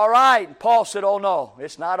okay, it's all right. And Paul said, oh no,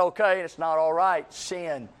 it's not okay, it's not all right.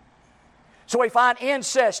 Sin. So we find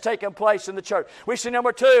incest taking place in the church. We see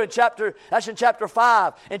number 2 in chapter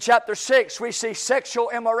 5. In chapter 6, we see sexual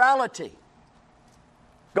immorality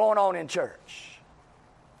going on in church.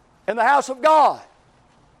 In the house of God.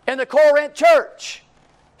 In the Corinth church.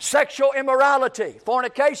 Sexual immorality,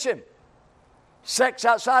 fornication, sex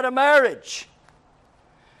outside of marriage.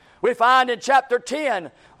 We find in chapter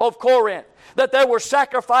 10 of Corinth that they were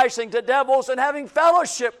sacrificing to devils and having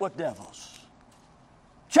fellowship with devils.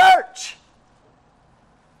 Church.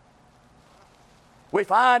 We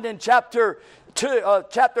find in chapter 2 of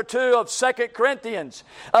 2 Corinthians,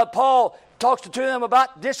 Paul talks to them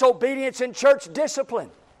about disobedience in church discipline.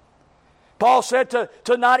 Paul said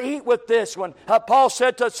to not eat with this one. Paul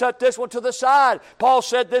said to set this one to the side. Paul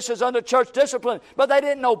said this is under church discipline. But they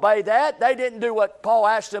didn't obey that. They didn't do what Paul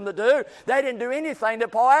asked them to do. They didn't do anything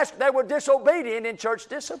that Paul asked. They were disobedient in church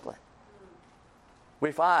discipline.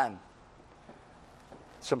 We find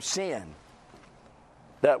some sin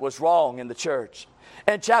that was wrong in the church.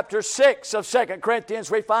 In chapter 6 of 2 Corinthians,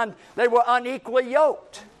 we find they were unequally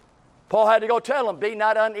yoked. Paul had to go tell them, be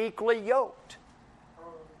not unequally yoked.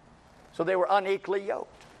 So they were unequally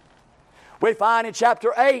yoked. We find in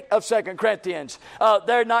chapter 8 of 2 Corinthians,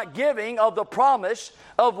 they're not giving of the promise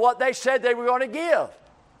of what they said they were going to give.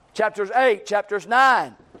 Chapters 8, chapters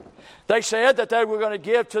 9. They said that they were going to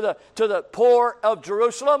give to the poor of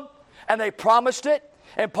Jerusalem, and they promised it.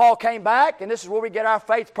 And Paul came back, and this is where we get our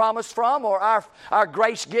faith promise from, or our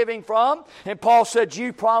grace giving from. And Paul said,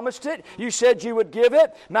 you promised it. You said you would give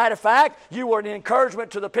it. Matter of fact, you were an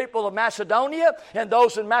encouragement to the people of Macedonia. And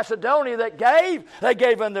those in Macedonia that gave, they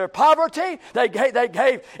gave in their poverty. They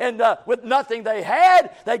gave and with nothing they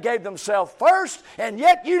had. They gave themselves first. And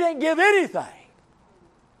yet you didn't give anything.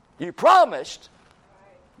 You promised,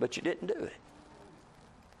 but you didn't do it.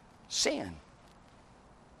 Sin.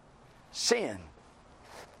 Sin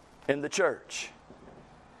in the church.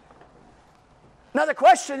 Now the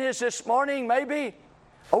question is this morning, maybe,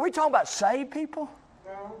 are we talking about saved people?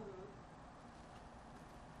 No.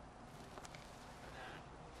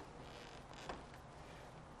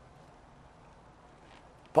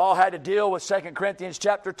 Paul had to deal with 2 Corinthians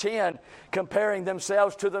chapter 10, comparing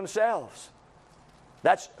themselves to themselves.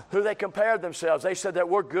 That's who they compared themselves. They said that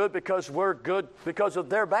we're good because of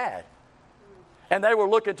their bad. And they were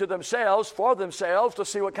looking to themselves, for themselves, to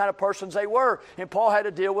see what kind of persons they were. And Paul had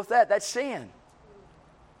to deal with that. That's sin.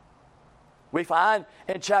 We find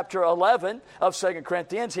in chapter 11 of 2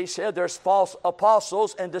 Corinthians, he said there's false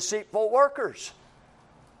apostles and deceitful workers.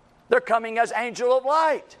 They're coming as angel of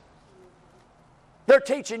light. They're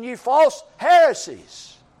teaching you false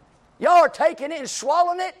heresies. Y'all are taking it and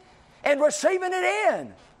swallowing it and receiving it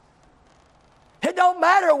in. It don't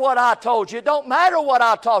matter what I told you. It don't matter what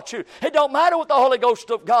I taught you. It don't matter what the Holy Ghost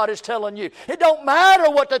of God is telling you. It don't matter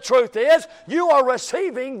what the truth is. You are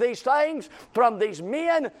receiving these things from these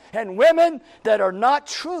men and women that are not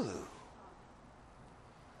true.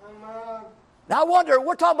 Now I wonder,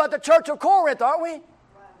 we're talking about the church of Corinth, aren't we?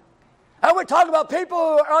 Are we talking about people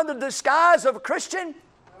who are under the disguise of a Christian?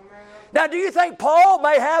 Now do you think Paul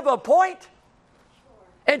may have a point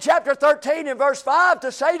in chapter 13 and verse 5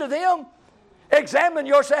 to say to them, examine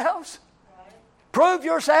yourselves, prove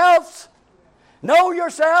yourselves, know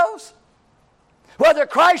yourselves, whether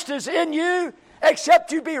Christ is in you,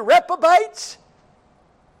 except you be reprobates?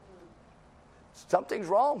 Something's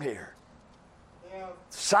wrong here.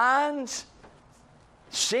 Signs,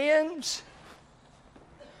 sins.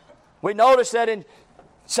 We notice that in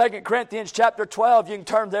 2 Corinthians chapter 12, you can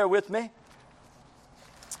turn there with me.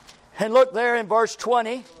 And look there in verse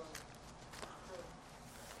 20.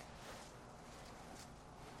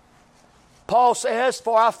 Paul says,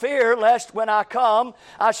 for I fear lest when I come,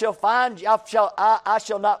 I shall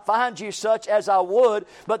not find you such as I would,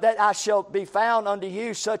 but that I shall be found unto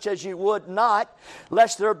you such as you would not,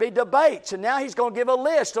 lest there be debates. And now he's going to give a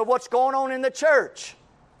list of what's going on in the church.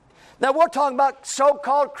 Now we're talking about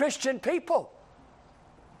so-called Christian people.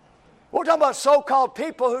 We're talking about so-called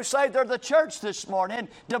people who say they're the church this morning.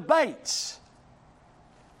 Debates.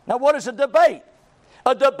 Now what is a debate?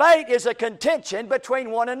 A debate is a contention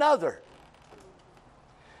between one another.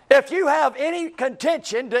 If you have any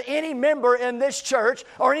contention to any member in this church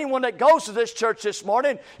or anyone that goes to this church this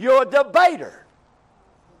morning, you're a debater.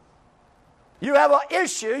 You have an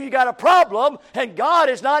issue, you got a problem, and God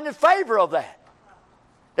is not in favor of that.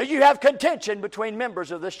 That you have contention between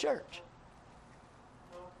members of this church.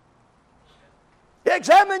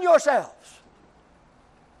 Examine yourselves.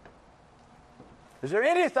 Is there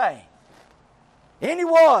anything,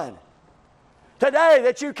 anyone today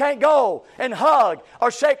that you can't go and hug or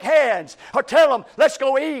shake hands or tell them, let's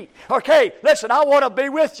go eat? Okay, listen, I want to be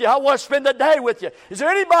with you. I want to spend the day with you. Is there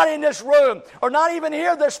anybody in this room or not even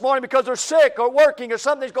here this morning because they're sick or working or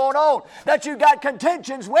something's going on that you got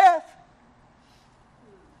contentions with?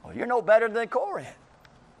 Well, you're no better than Corinth.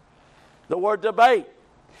 The word debate.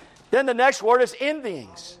 Then the next word is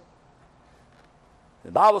envyings.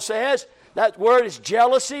 The Bible says that word is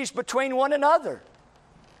jealousies between one another.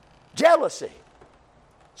 Jealousy.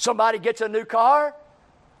 Somebody gets a new car,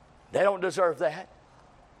 they don't deserve that.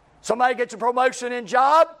 Somebody gets a promotion in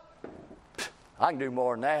job, I can do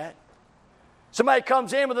more than that. Somebody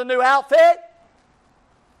comes in with a new outfit,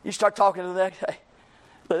 you start talking to them,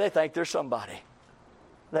 they think they're somebody.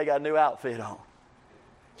 They got a new outfit on.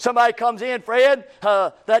 Somebody comes in, Fred,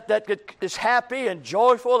 that is happy and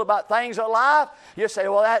joyful about things in life. You say,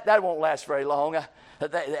 well, that won't last very long. I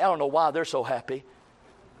don't know why they're so happy.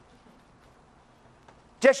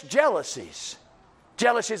 Just jealousies.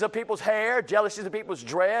 Jealousies of people's hair, jealousies of people's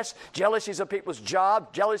dress, jealousies of people's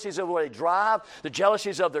job, jealousies of where they drive, the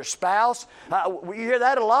jealousies of their spouse. We hear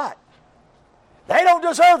that a lot. They don't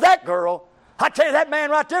deserve that girl. I tell you, that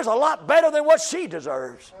man right there is a lot better than what she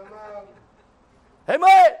deserves.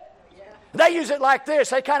 Amen. They use it like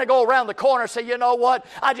this. They kind of go around the corner and say, you know what?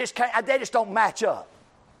 I just can't. They just don't match up.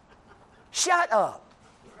 Shut up.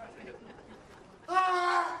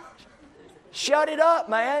 Shut it up,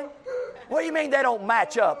 man. What do you mean they don't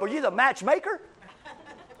match up? Are you the matchmaker?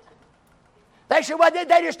 They say, well, they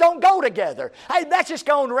just don't go together. Hey, that's just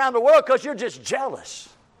going around the world because you're just jealous.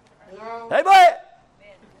 Amen.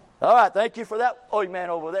 All right, thank you for that. Oh, man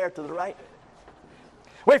over there to the right.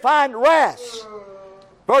 We find wrath.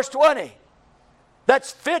 Verse 20.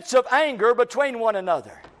 That's fits of anger between one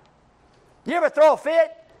another. You ever throw a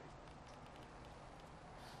fit?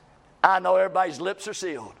 I know everybody's lips are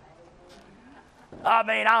sealed. I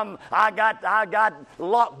mean, I got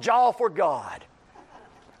locked jaw for God.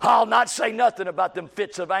 I'll not say nothing about them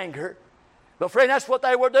fits of anger. But friend, that's what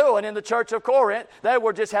they were doing in the church of Corinth. They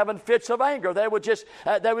were just having fits of anger. They would just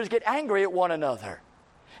get angry at one another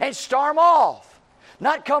and storm off,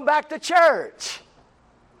 not come back to church,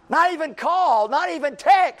 not even call, not even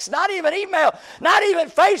text, not even email, not even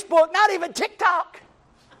Facebook, not even TikTok.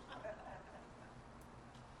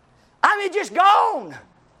 I mean, just gone.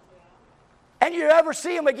 And you ever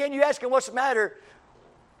see them again, you ask them, what's the matter?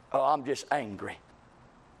 Oh, I'm just angry.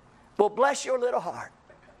 Well, bless your little heart.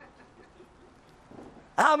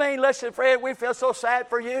 I mean, listen, Fred, we feel so sad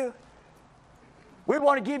for you. We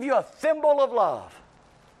want to give you a thimble of love.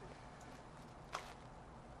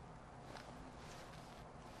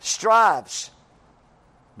 Strives.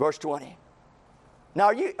 Verse 20. Now,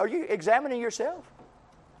 are you examining yourself?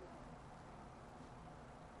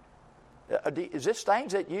 Is this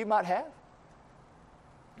things that you might have?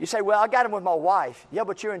 You say, well, I got him with my wife. Yeah,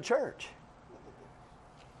 but you're in church.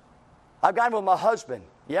 I've got him with my husband.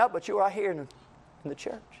 Yeah, but you're right here in the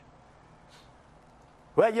church.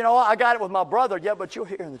 Well, you know what? I got it with my brother. Yeah, but you're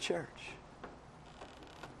here in the church.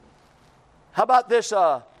 How about this?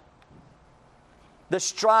 This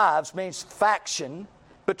strives means faction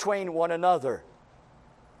between one another.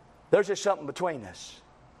 There's just something between us.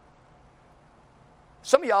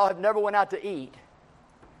 Some of y'all have never went out to eat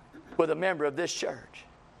with a member of this church.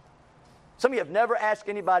 Some of you have never asked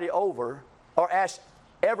anybody over or asked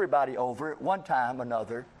everybody over at one time or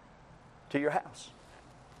another to your house.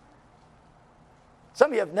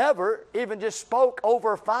 Some of you have never even just spoke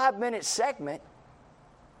over a 5-minute segment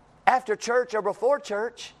after church or before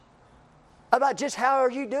church about just how are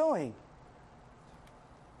you doing.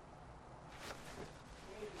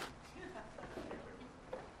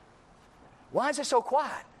 Why is it so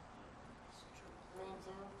quiet?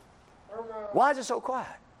 Why is it so quiet?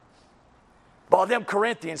 Well, them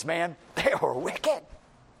Corinthians, man, they were wicked.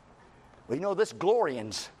 Well, you know, this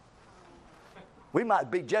Glorians, we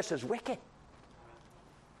might be just as wicked.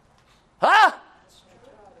 Huh?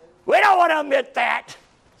 We don't want to admit that.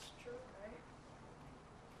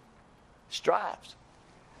 Strives.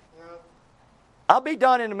 I'll be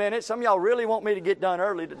done in a minute. Some of y'all really want me to get done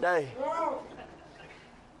early today.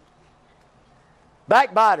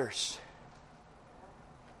 Backbiters.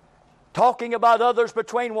 Talking about others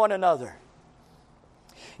between one another.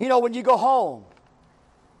 You know, when you go home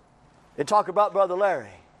and talk about Brother Larry.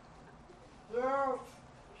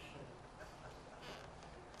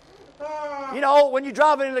 You know, when you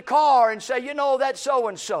drive in the car and say, you know, that's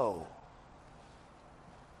so-and-so.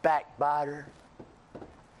 Backbiter.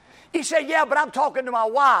 You say, yeah, but I'm talking to my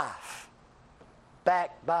wife.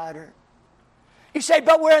 Backbiter. You say,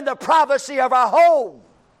 but we're in the privacy of our home.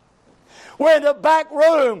 We're in the back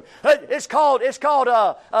room. It's called.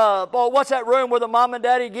 What's that room where the mom and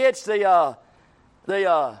daddy gets? The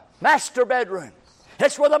master bedroom.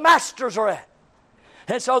 It's where the masters are at.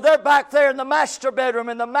 And so they're back there in the master bedroom,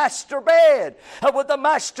 in the master bed, and with the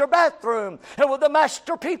master bathroom, and with the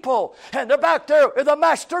master people. And they're back there in the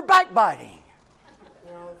master backbiting.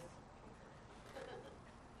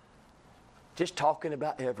 Just talking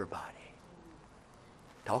about everybody.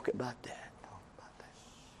 Talking about that.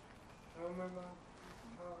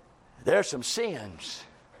 There's some sins.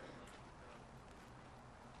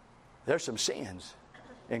 There's some sins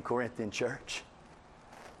in Corinthian church.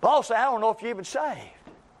 Paul said, I don't know if you're even saved.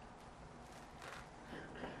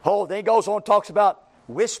 Oh, then he goes on and talks about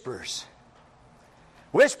whispers.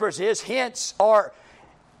 Whispers is hints or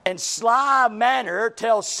in sly manner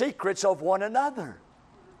tell secrets of one another.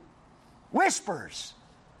 Whispers.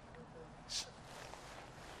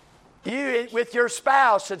 You with your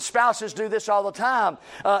spouse, and spouses do this all the time,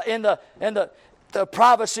 in the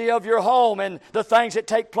privacy of your home and the things that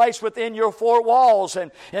take place within your four walls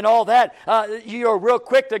and all that. You are real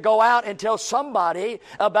quick to go out and tell somebody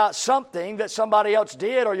about something that somebody else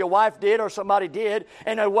did or your wife did or somebody did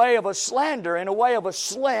in a way of a slander, in a way of a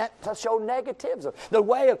slant to show negatives. The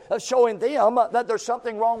way of showing them that there's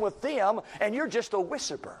something wrong with them and you're just a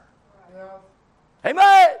whisperer. Yeah.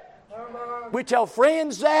 Amen. We tell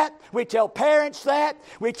friends that. We tell parents that.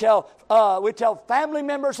 We tell family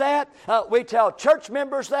members that. We tell church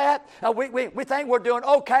members that. We think we're doing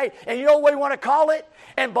okay. And you know what we want to call it?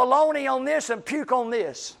 And baloney on this and puke on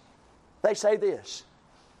this. They say this.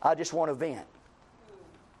 I just want to vent.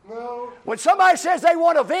 No. When somebody says they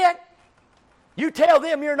want to vent, you tell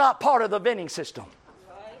them you're not part of the venting system.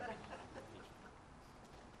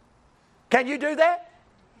 Can you do that?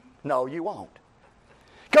 No, you won't.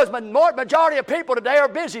 Because the majority of people today are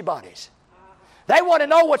busybodies. They want to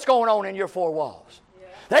know what's going on in your four walls.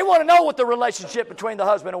 They want to know what the relationship between the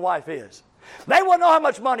husband and wife is. They want to know how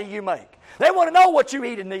much money you make. They want to know what you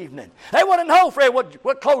eat in the evening. They want to know, Fred,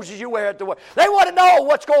 what clothes you wear at the work. They want to know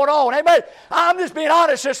what's going on. Amen. I'm just being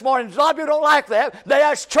honest this morning. A lot of people don't like that.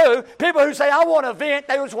 That's true. People who say, I want to vent,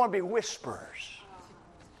 they just want to be whisperers.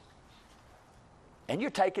 And you're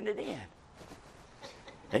taking it in.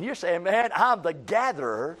 And you're saying, man, I'm the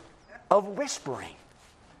gatherer of whispering.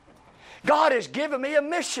 God has given me a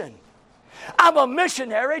mission. I'm a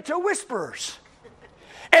missionary to whisperers.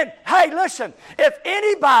 And hey, listen, if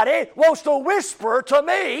anybody wants to whisper to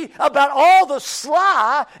me about all the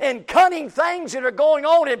sly and cunning things that are going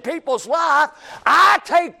on in people's life, I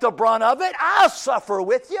take the brunt of it. I'll suffer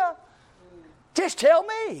with you. Just tell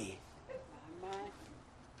me.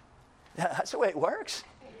 That's the way it works.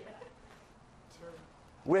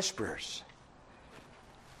 Whispers.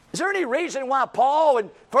 Is there any reason why Paul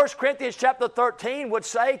in 1 Corinthians chapter 13 would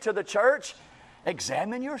say to the church,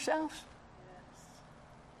 examine yourselves?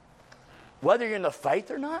 Whether you're in the faith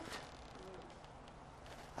or not?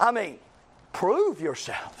 I mean, prove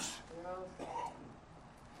yourselves.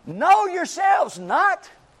 Know yourselves not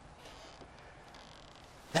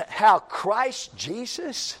that how Christ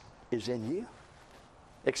Jesus is in you,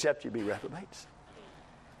 except you be reprobates.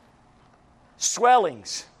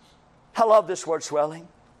 Swellings. I love this word, swelling.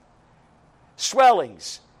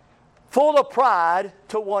 Swellings. Full of pride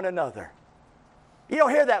to one another. You don't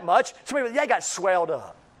hear that much. Some people, they got swelled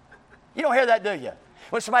up. You don't hear that, do you?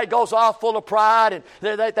 When somebody goes off full of pride and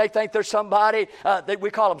they think they're somebody,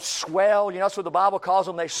 we call them swelled. You know, that's what the Bible calls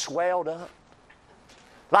them. They swelled up.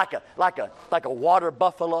 Like a water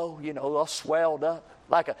buffalo, you know, all swelled up.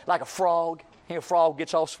 Like a frog. You know, a frog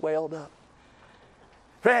gets all swelled up.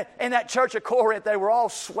 In that church of Corinth, they were all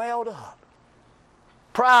swelled up.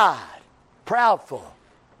 Pride. Proudful.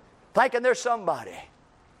 Thinking they're somebody.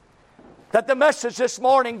 That the message this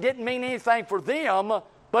morning didn't mean anything for them,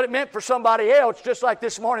 but it meant for somebody else. Just like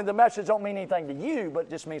this morning, the message don't mean anything to you, but it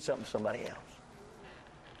just means something to somebody else.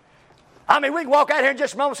 I mean, we can walk out here in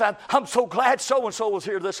just a moment and say, I'm so glad so-and-so was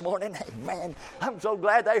here this morning. Hey, man, I'm so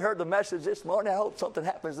glad they heard the message this morning. I hope something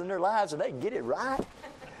happens in their lives and they get it right.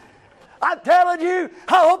 I'm telling you,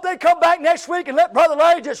 I hope they come back next week and let Brother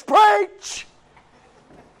Larry just preach.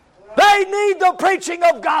 They need the preaching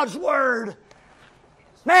of God's Word.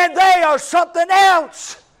 Man, they are something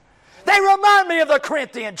else. They remind me of the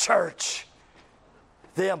Corinthian church.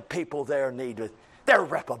 Them people there they're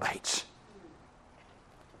reprobates.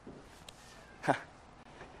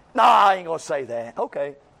 No, I ain't going to say that.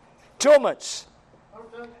 Okay. Tumults.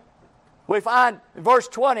 We find in verse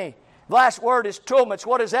 20, the last word is tumults.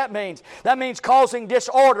 What does that mean? That means causing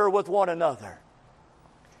disorder with one another.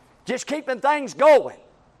 Just keeping things going.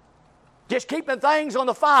 Just keeping things on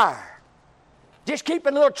the fire. Just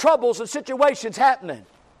keeping little troubles and situations happening.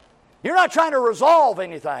 You're not trying to resolve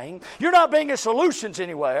anything. You're not bringing solutions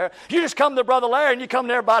anywhere. You just come to Brother Larry and you come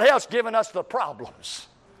to everybody else giving us the problems.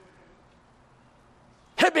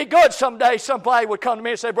 It'd be good someday somebody would come to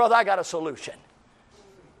me and say, Brother, I got a solution.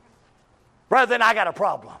 Rather than I got a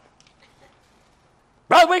problem.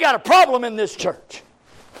 Brother, we got a problem in this church.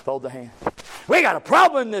 Fold the hand. We got a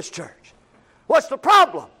problem in this church. What's the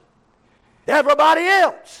problem? Everybody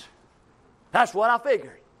else. That's what I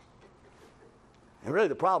figured. And really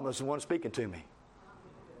the problem is the one speaking to me.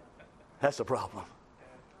 That's the problem.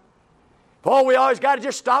 Boy, we always got to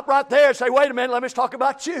just stop right there and say, wait a minute, let me talk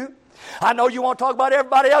about you. I know you want to talk about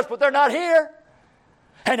everybody else, but they're not here.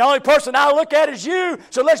 And the only person I look at is you,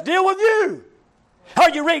 so let's deal with you. Are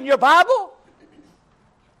you reading your Bible?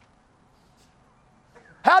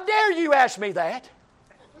 How dare you ask me that?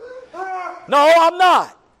 No, I'm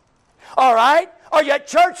not. All right? Are you at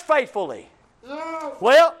church faithfully?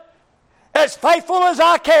 Well, as faithful as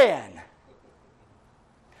I can.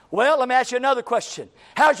 Well, let me ask you another question.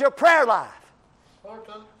 How's your prayer life?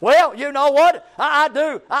 Well, you know what? I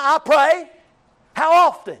do. I pray. How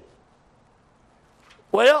often?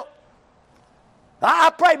 Well,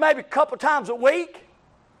 I pray maybe a couple times a week.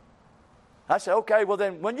 I say, okay, well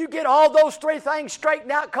then, when you get all those three things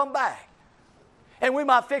straightened out, come back. And we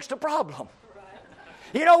might fix the problem.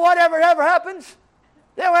 You know whatever ever happens?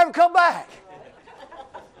 They don't ever come back.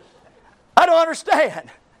 I don't understand.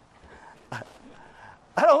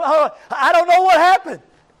 I don't know what happened.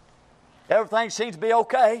 Everything seems to be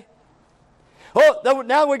okay. Oh,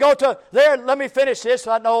 now we go to there. Let me finish this.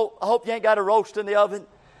 I hope you ain't got a roast in the oven.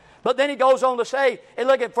 But then he goes on to say, and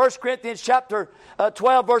look at 1 Corinthians chapter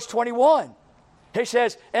 12, verse 21. He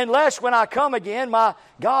says, unless when I come again, my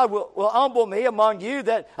God will humble me among you,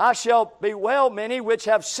 that I shall bewail many which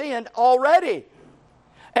have sinned already,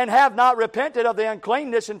 and have not repented of the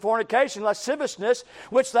uncleanness and fornication, lasciviousness,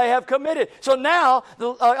 which they have committed. So now,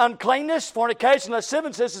 the uncleanness, fornication,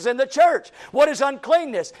 lasciviousness is in the church. What is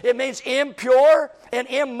uncleanness? It means impure and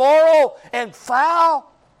immoral and foul.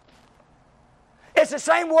 It's the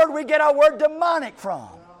same word we get our word demonic from.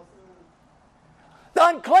 The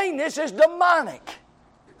uncleanness is demonic.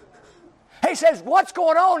 He says, what's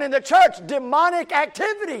going on in the church? Demonic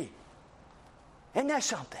activity. Isn't that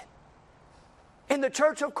something? In the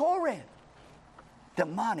church of Corinth.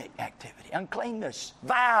 demonic activity, uncleanness,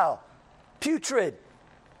 vile, putrid,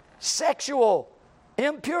 sexual,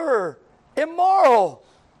 impure, immoral.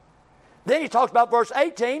 Then he talks about verse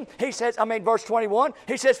 18. Verse 21.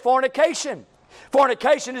 He says fornication.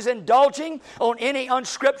 Fornication is indulging on any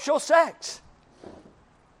unscriptural sex.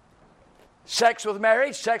 Sex with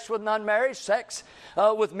married, sex with non-married, sex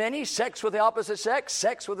with many, sex with the opposite sex,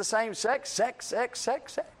 sex with the same sex,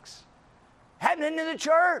 sex. Happening in the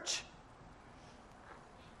church.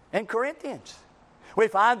 In Corinthians. We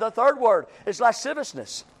find the third word is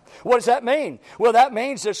lasciviousness. What does that mean? Well, that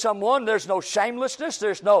means there's no shamelessness,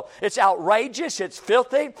 it's outrageous, it's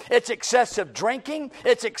filthy, it's excessive drinking,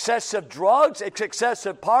 it's excessive drugs, it's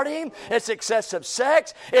excessive partying, it's excessive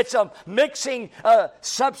sex, it's mixing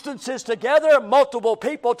substances together, multiple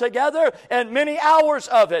people together, and many hours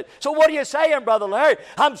of it. So what are you saying, Brother Larry?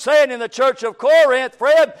 I'm saying in the church of Corinth,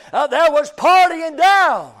 Fred, there was partying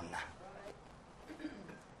down.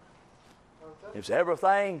 It's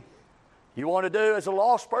everything you want to do as a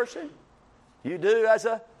lost person, you do as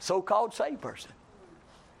a so-called saved person.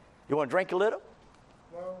 You want to drink a little?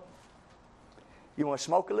 No. You want to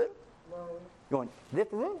smoke a little? No. You want to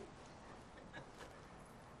dip a little?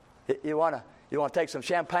 You want to take some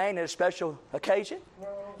champagne at a special occasion? No.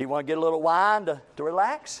 You want to get a little wine to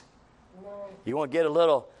relax? No. You want to get a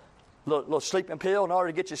little sleeping pill in order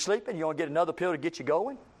to get you sleeping? You want to get another pill to get you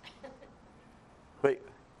going?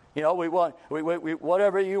 We want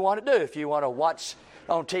whatever you want to do. If you want to watch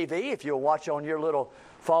on TV, if you'll watch on your little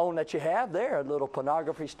phone that you have there, little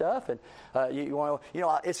pornography stuff, and you want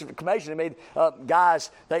to, it's amazing to me.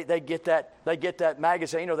 Guys, they get that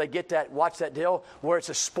magazine or watch that deal where it's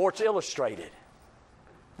a Sports Illustrated,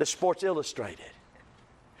 the Sports Illustrated,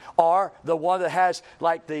 or the one that has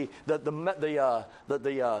like the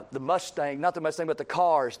Mustang, not the Mustang, but the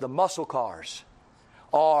cars, the muscle cars,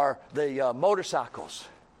 or the motorcycles.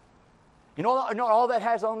 You know all that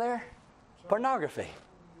has on there? Pornography.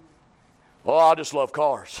 Oh, I just love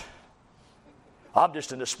cars. I'm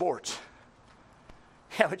just into sports.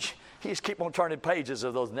 Yeah, but you just keep on turning pages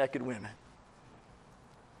of those naked women.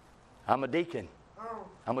 I'm a deacon.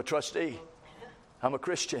 I'm a trustee. I'm a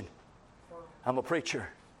Christian. I'm a preacher.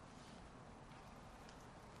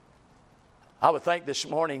 I would think this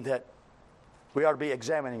morning that we ought to be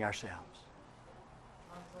examining ourselves.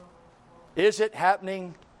 Is it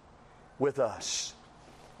happening with us?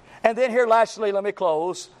 And then here lastly, let me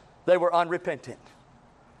close. They were unrepentant.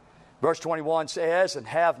 Verse 21 says, and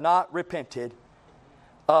have not repented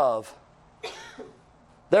of.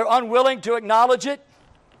 They're unwilling to acknowledge it.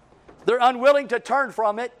 They're unwilling to turn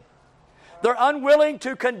from it. They're unwilling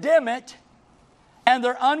to condemn it. And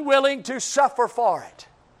they're unwilling to suffer for it.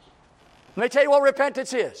 Let me tell you what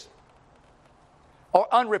repentance is. Or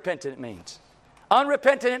unrepentant means.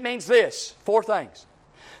 Unrepentant, it means this. 4 things.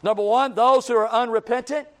 Number 1, those who are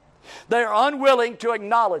unrepentant, they are unwilling to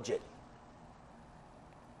acknowledge it.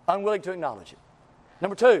 Unwilling to acknowledge it.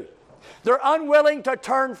 Number 2, they're unwilling to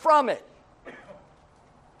turn from it.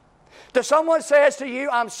 If someone says to you,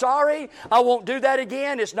 I'm sorry, I won't do that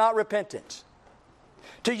again, it's not repentance.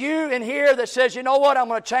 To you in here that says, you know what, I'm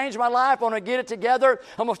going to change my life, I'm going to get it together,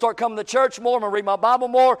 I'm going to start coming to church more, I'm going to read my Bible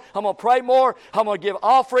more, I'm going to pray more, I'm going to give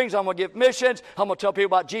offerings, I'm going to give missions, I'm going to tell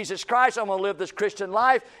people about Jesus Christ, I'm going to live this Christian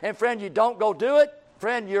life, and friend, you don't go do it,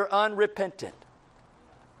 friend, you're unrepentant.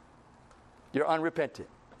 You're unrepentant.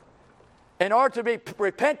 In order to be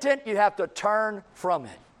repentant, you have to turn from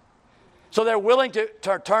it. So they're willing to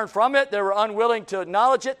turn from it, they were unwilling to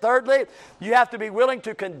acknowledge it. Thirdly, you have to be willing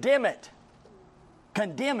to condemn it.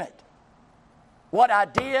 Condemn it. What I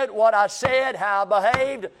did, what I said, how I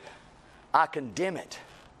behaved, I condemn it.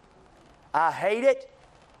 I hate it.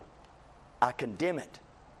 I condemn it.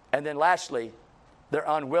 And then lastly, they're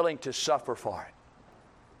unwilling to suffer for it.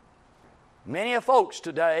 Many of folks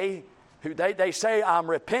today who they say I'm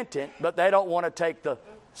repentant, but they don't want to take the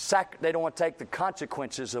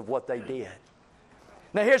consequences of what they did.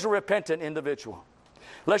 Now here's a repentant individual.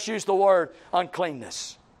 Let's use the word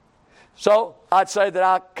uncleanness. So I'd say that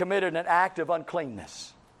I committed an act of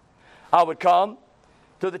uncleanness. I would come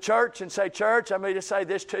to the church and say, church, I'm going to say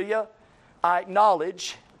this to you. I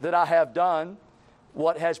acknowledge that I have done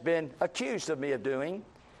what has been accused of me of doing,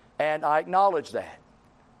 and I acknowledge that.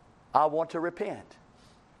 I want to repent.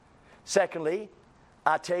 Secondly,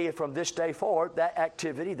 I tell you from this day forward, that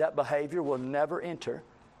activity, that behavior will never enter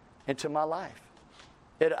into my life.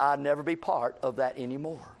 I'll never be part of that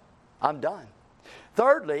anymore. I'm done.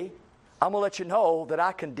 Thirdly, I'm going to let you know that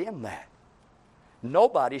I condemn that.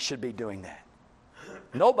 Nobody should be doing that.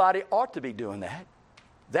 Nobody ought to be doing that.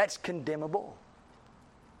 That's condemnable.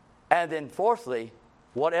 And then fourthly,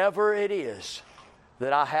 whatever it is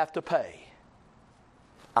that I have to pay,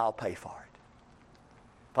 I'll pay for it.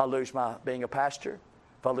 If I lose my being a pastor,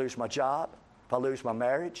 if I lose my job, if I lose my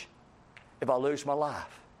marriage, if I lose my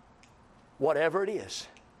life, whatever it is,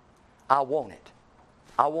 I want it.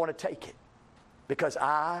 I want to take it because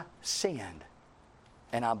I sinned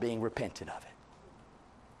and I'm being repentant of it.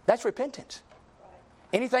 That's repentance.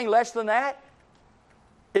 Anything less than that,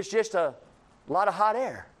 it's just a lot of hot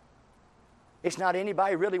air. It's not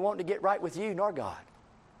anybody really wanting to get right with you nor God.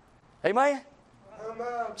 Amen?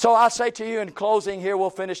 Amen. So I say to you in closing here, we'll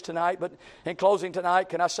finish tonight, but in closing tonight,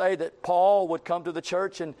 can I say that Paul would come to the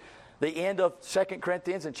church in the end of 2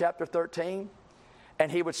 Corinthians in chapter 13,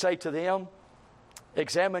 and he would say to them,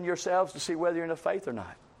 examine yourselves to see whether you're in the faith or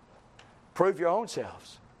not. Prove your own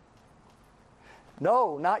selves.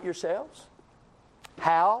 No, not yourselves.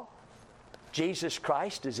 How? Jesus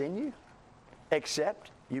Christ is in you, except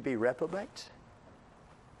you be reprobates.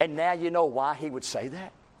 And now you know why he would say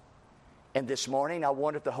that. And this morning, I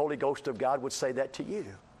wonder if the Holy Ghost of God would say that to you.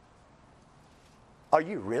 Are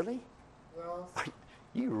you really? Are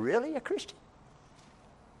you really a Christian?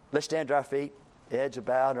 Let's stand to our feet, heads are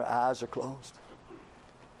bowed, our eyes are closed.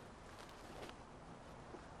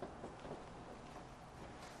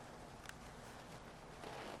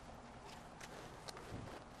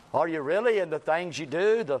 Are you really in the things you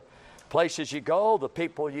do, the places you go, the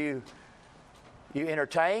people you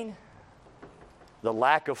entertain, the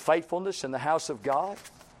lack of faithfulness in the house of God,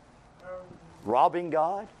 robbing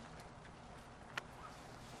God?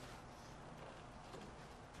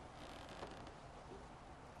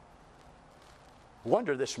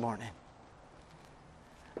 Wonder this morning.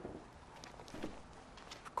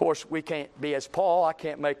 Of course, we can't be as Paul. I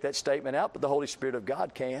can't make that statement out, but the Holy Spirit of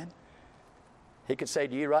God can. He could say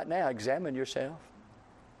to you right now, examine yourself.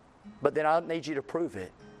 But then I need you to prove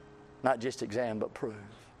it. Not just examine, but prove.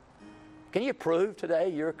 Can you prove today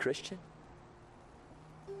you're a Christian?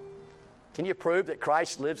 Can you prove that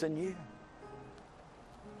Christ lives in you?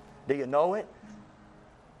 Do you know it?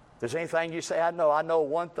 If there's anything you say, I know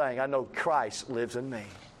one thing. I know Christ lives in me.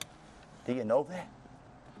 Do you know that?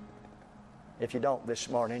 If you don't this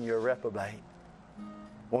morning, you're a reprobate.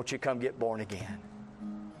 Won't you come get born again?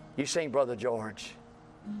 You sing, Brother George.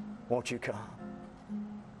 Won't you come?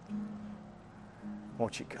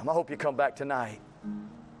 Won't you come? I hope you come back tonight.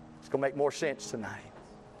 It's going to make more sense tonight.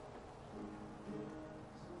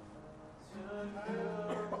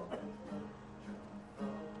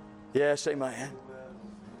 Yes, amen.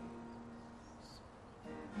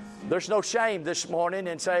 There's no shame this morning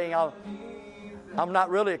in saying I'm not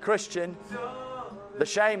really a Christian. The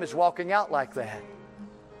shame is walking out like that.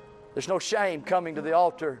 There's no shame coming to the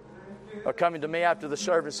altar or coming to me after the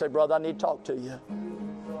service and say, brother, I need to talk to you.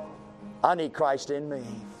 I need Christ in me.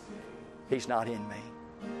 He's not in me.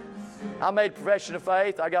 I made profession of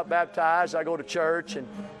faith. I got baptized. I go to church and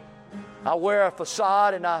I wear a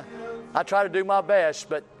facade and I try to do my best,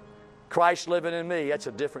 but Christ living in me, that's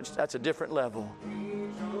a different level.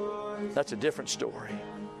 That's a different story.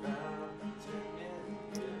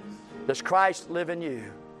 Does Christ live in you?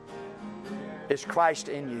 Is Christ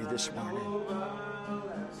in you this morning?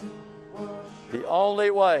 The only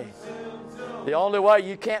way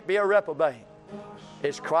you can't be a reprobate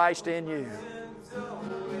is Christ in you.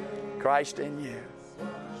 Christ in you.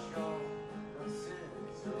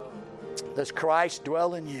 Does Christ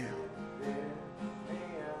dwell in you?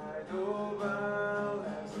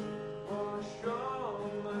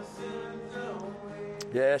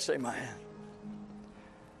 Yes, amen.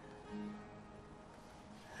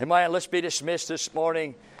 Amen. Let's be dismissed this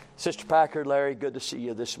morning. Sister Packard, Larry, good to see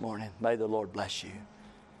you this morning. May the Lord bless you.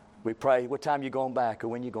 We pray. What time you going back or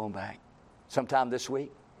when you going back? Sometime this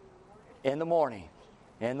week? In the morning.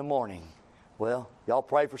 In the morning. Well, y'all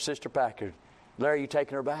pray for Sister Packard. Larry, you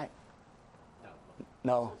taking her back?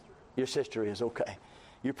 No. Your sister is. Okay.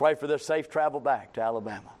 You pray for their safe travel back to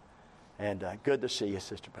Alabama. And good to see you,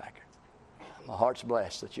 Sister Packard. My heart's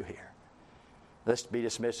blessed that you're here. Let's be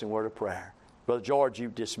dismissed in word of prayer. Brother George, you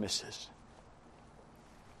dismiss us.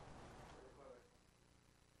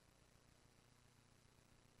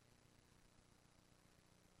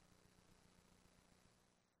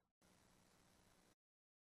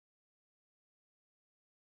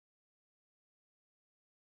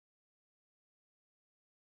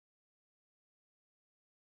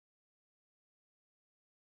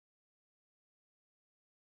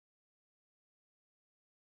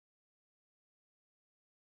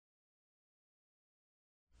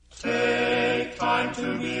 Take time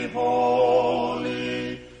to be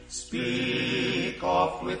holy, speak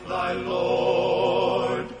oft with thy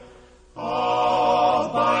Lord,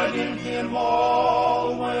 abide in him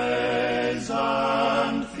always.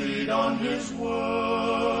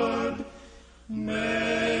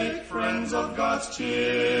 God's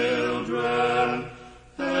children,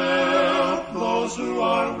 help those who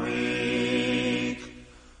are weak,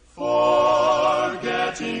 forgetting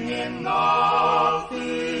in nothing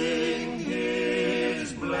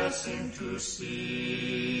His blessing to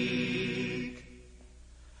seek.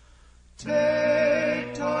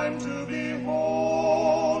 Take time to be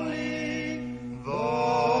holy,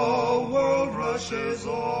 the world rushes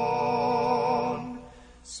on.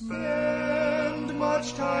 Spend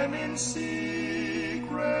much time in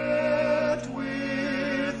secret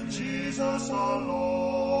with Jesus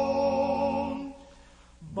alone.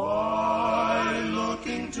 By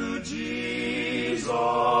looking to Jesus,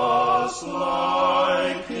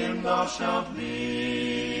 like Him thou shalt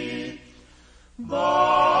be.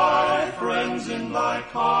 Thy friends in thy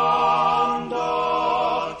conduct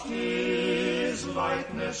His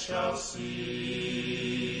likeness shall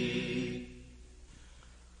see.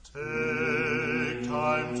 Take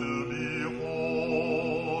time to be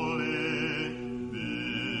holy,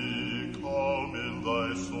 be calm in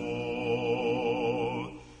thy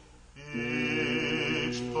soul.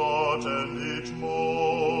 Each thought and each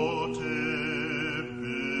motive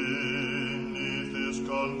beneath His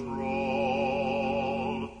control.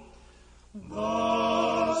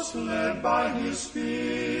 Thus led by His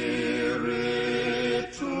Spirit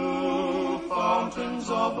to fountains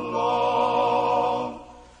of love,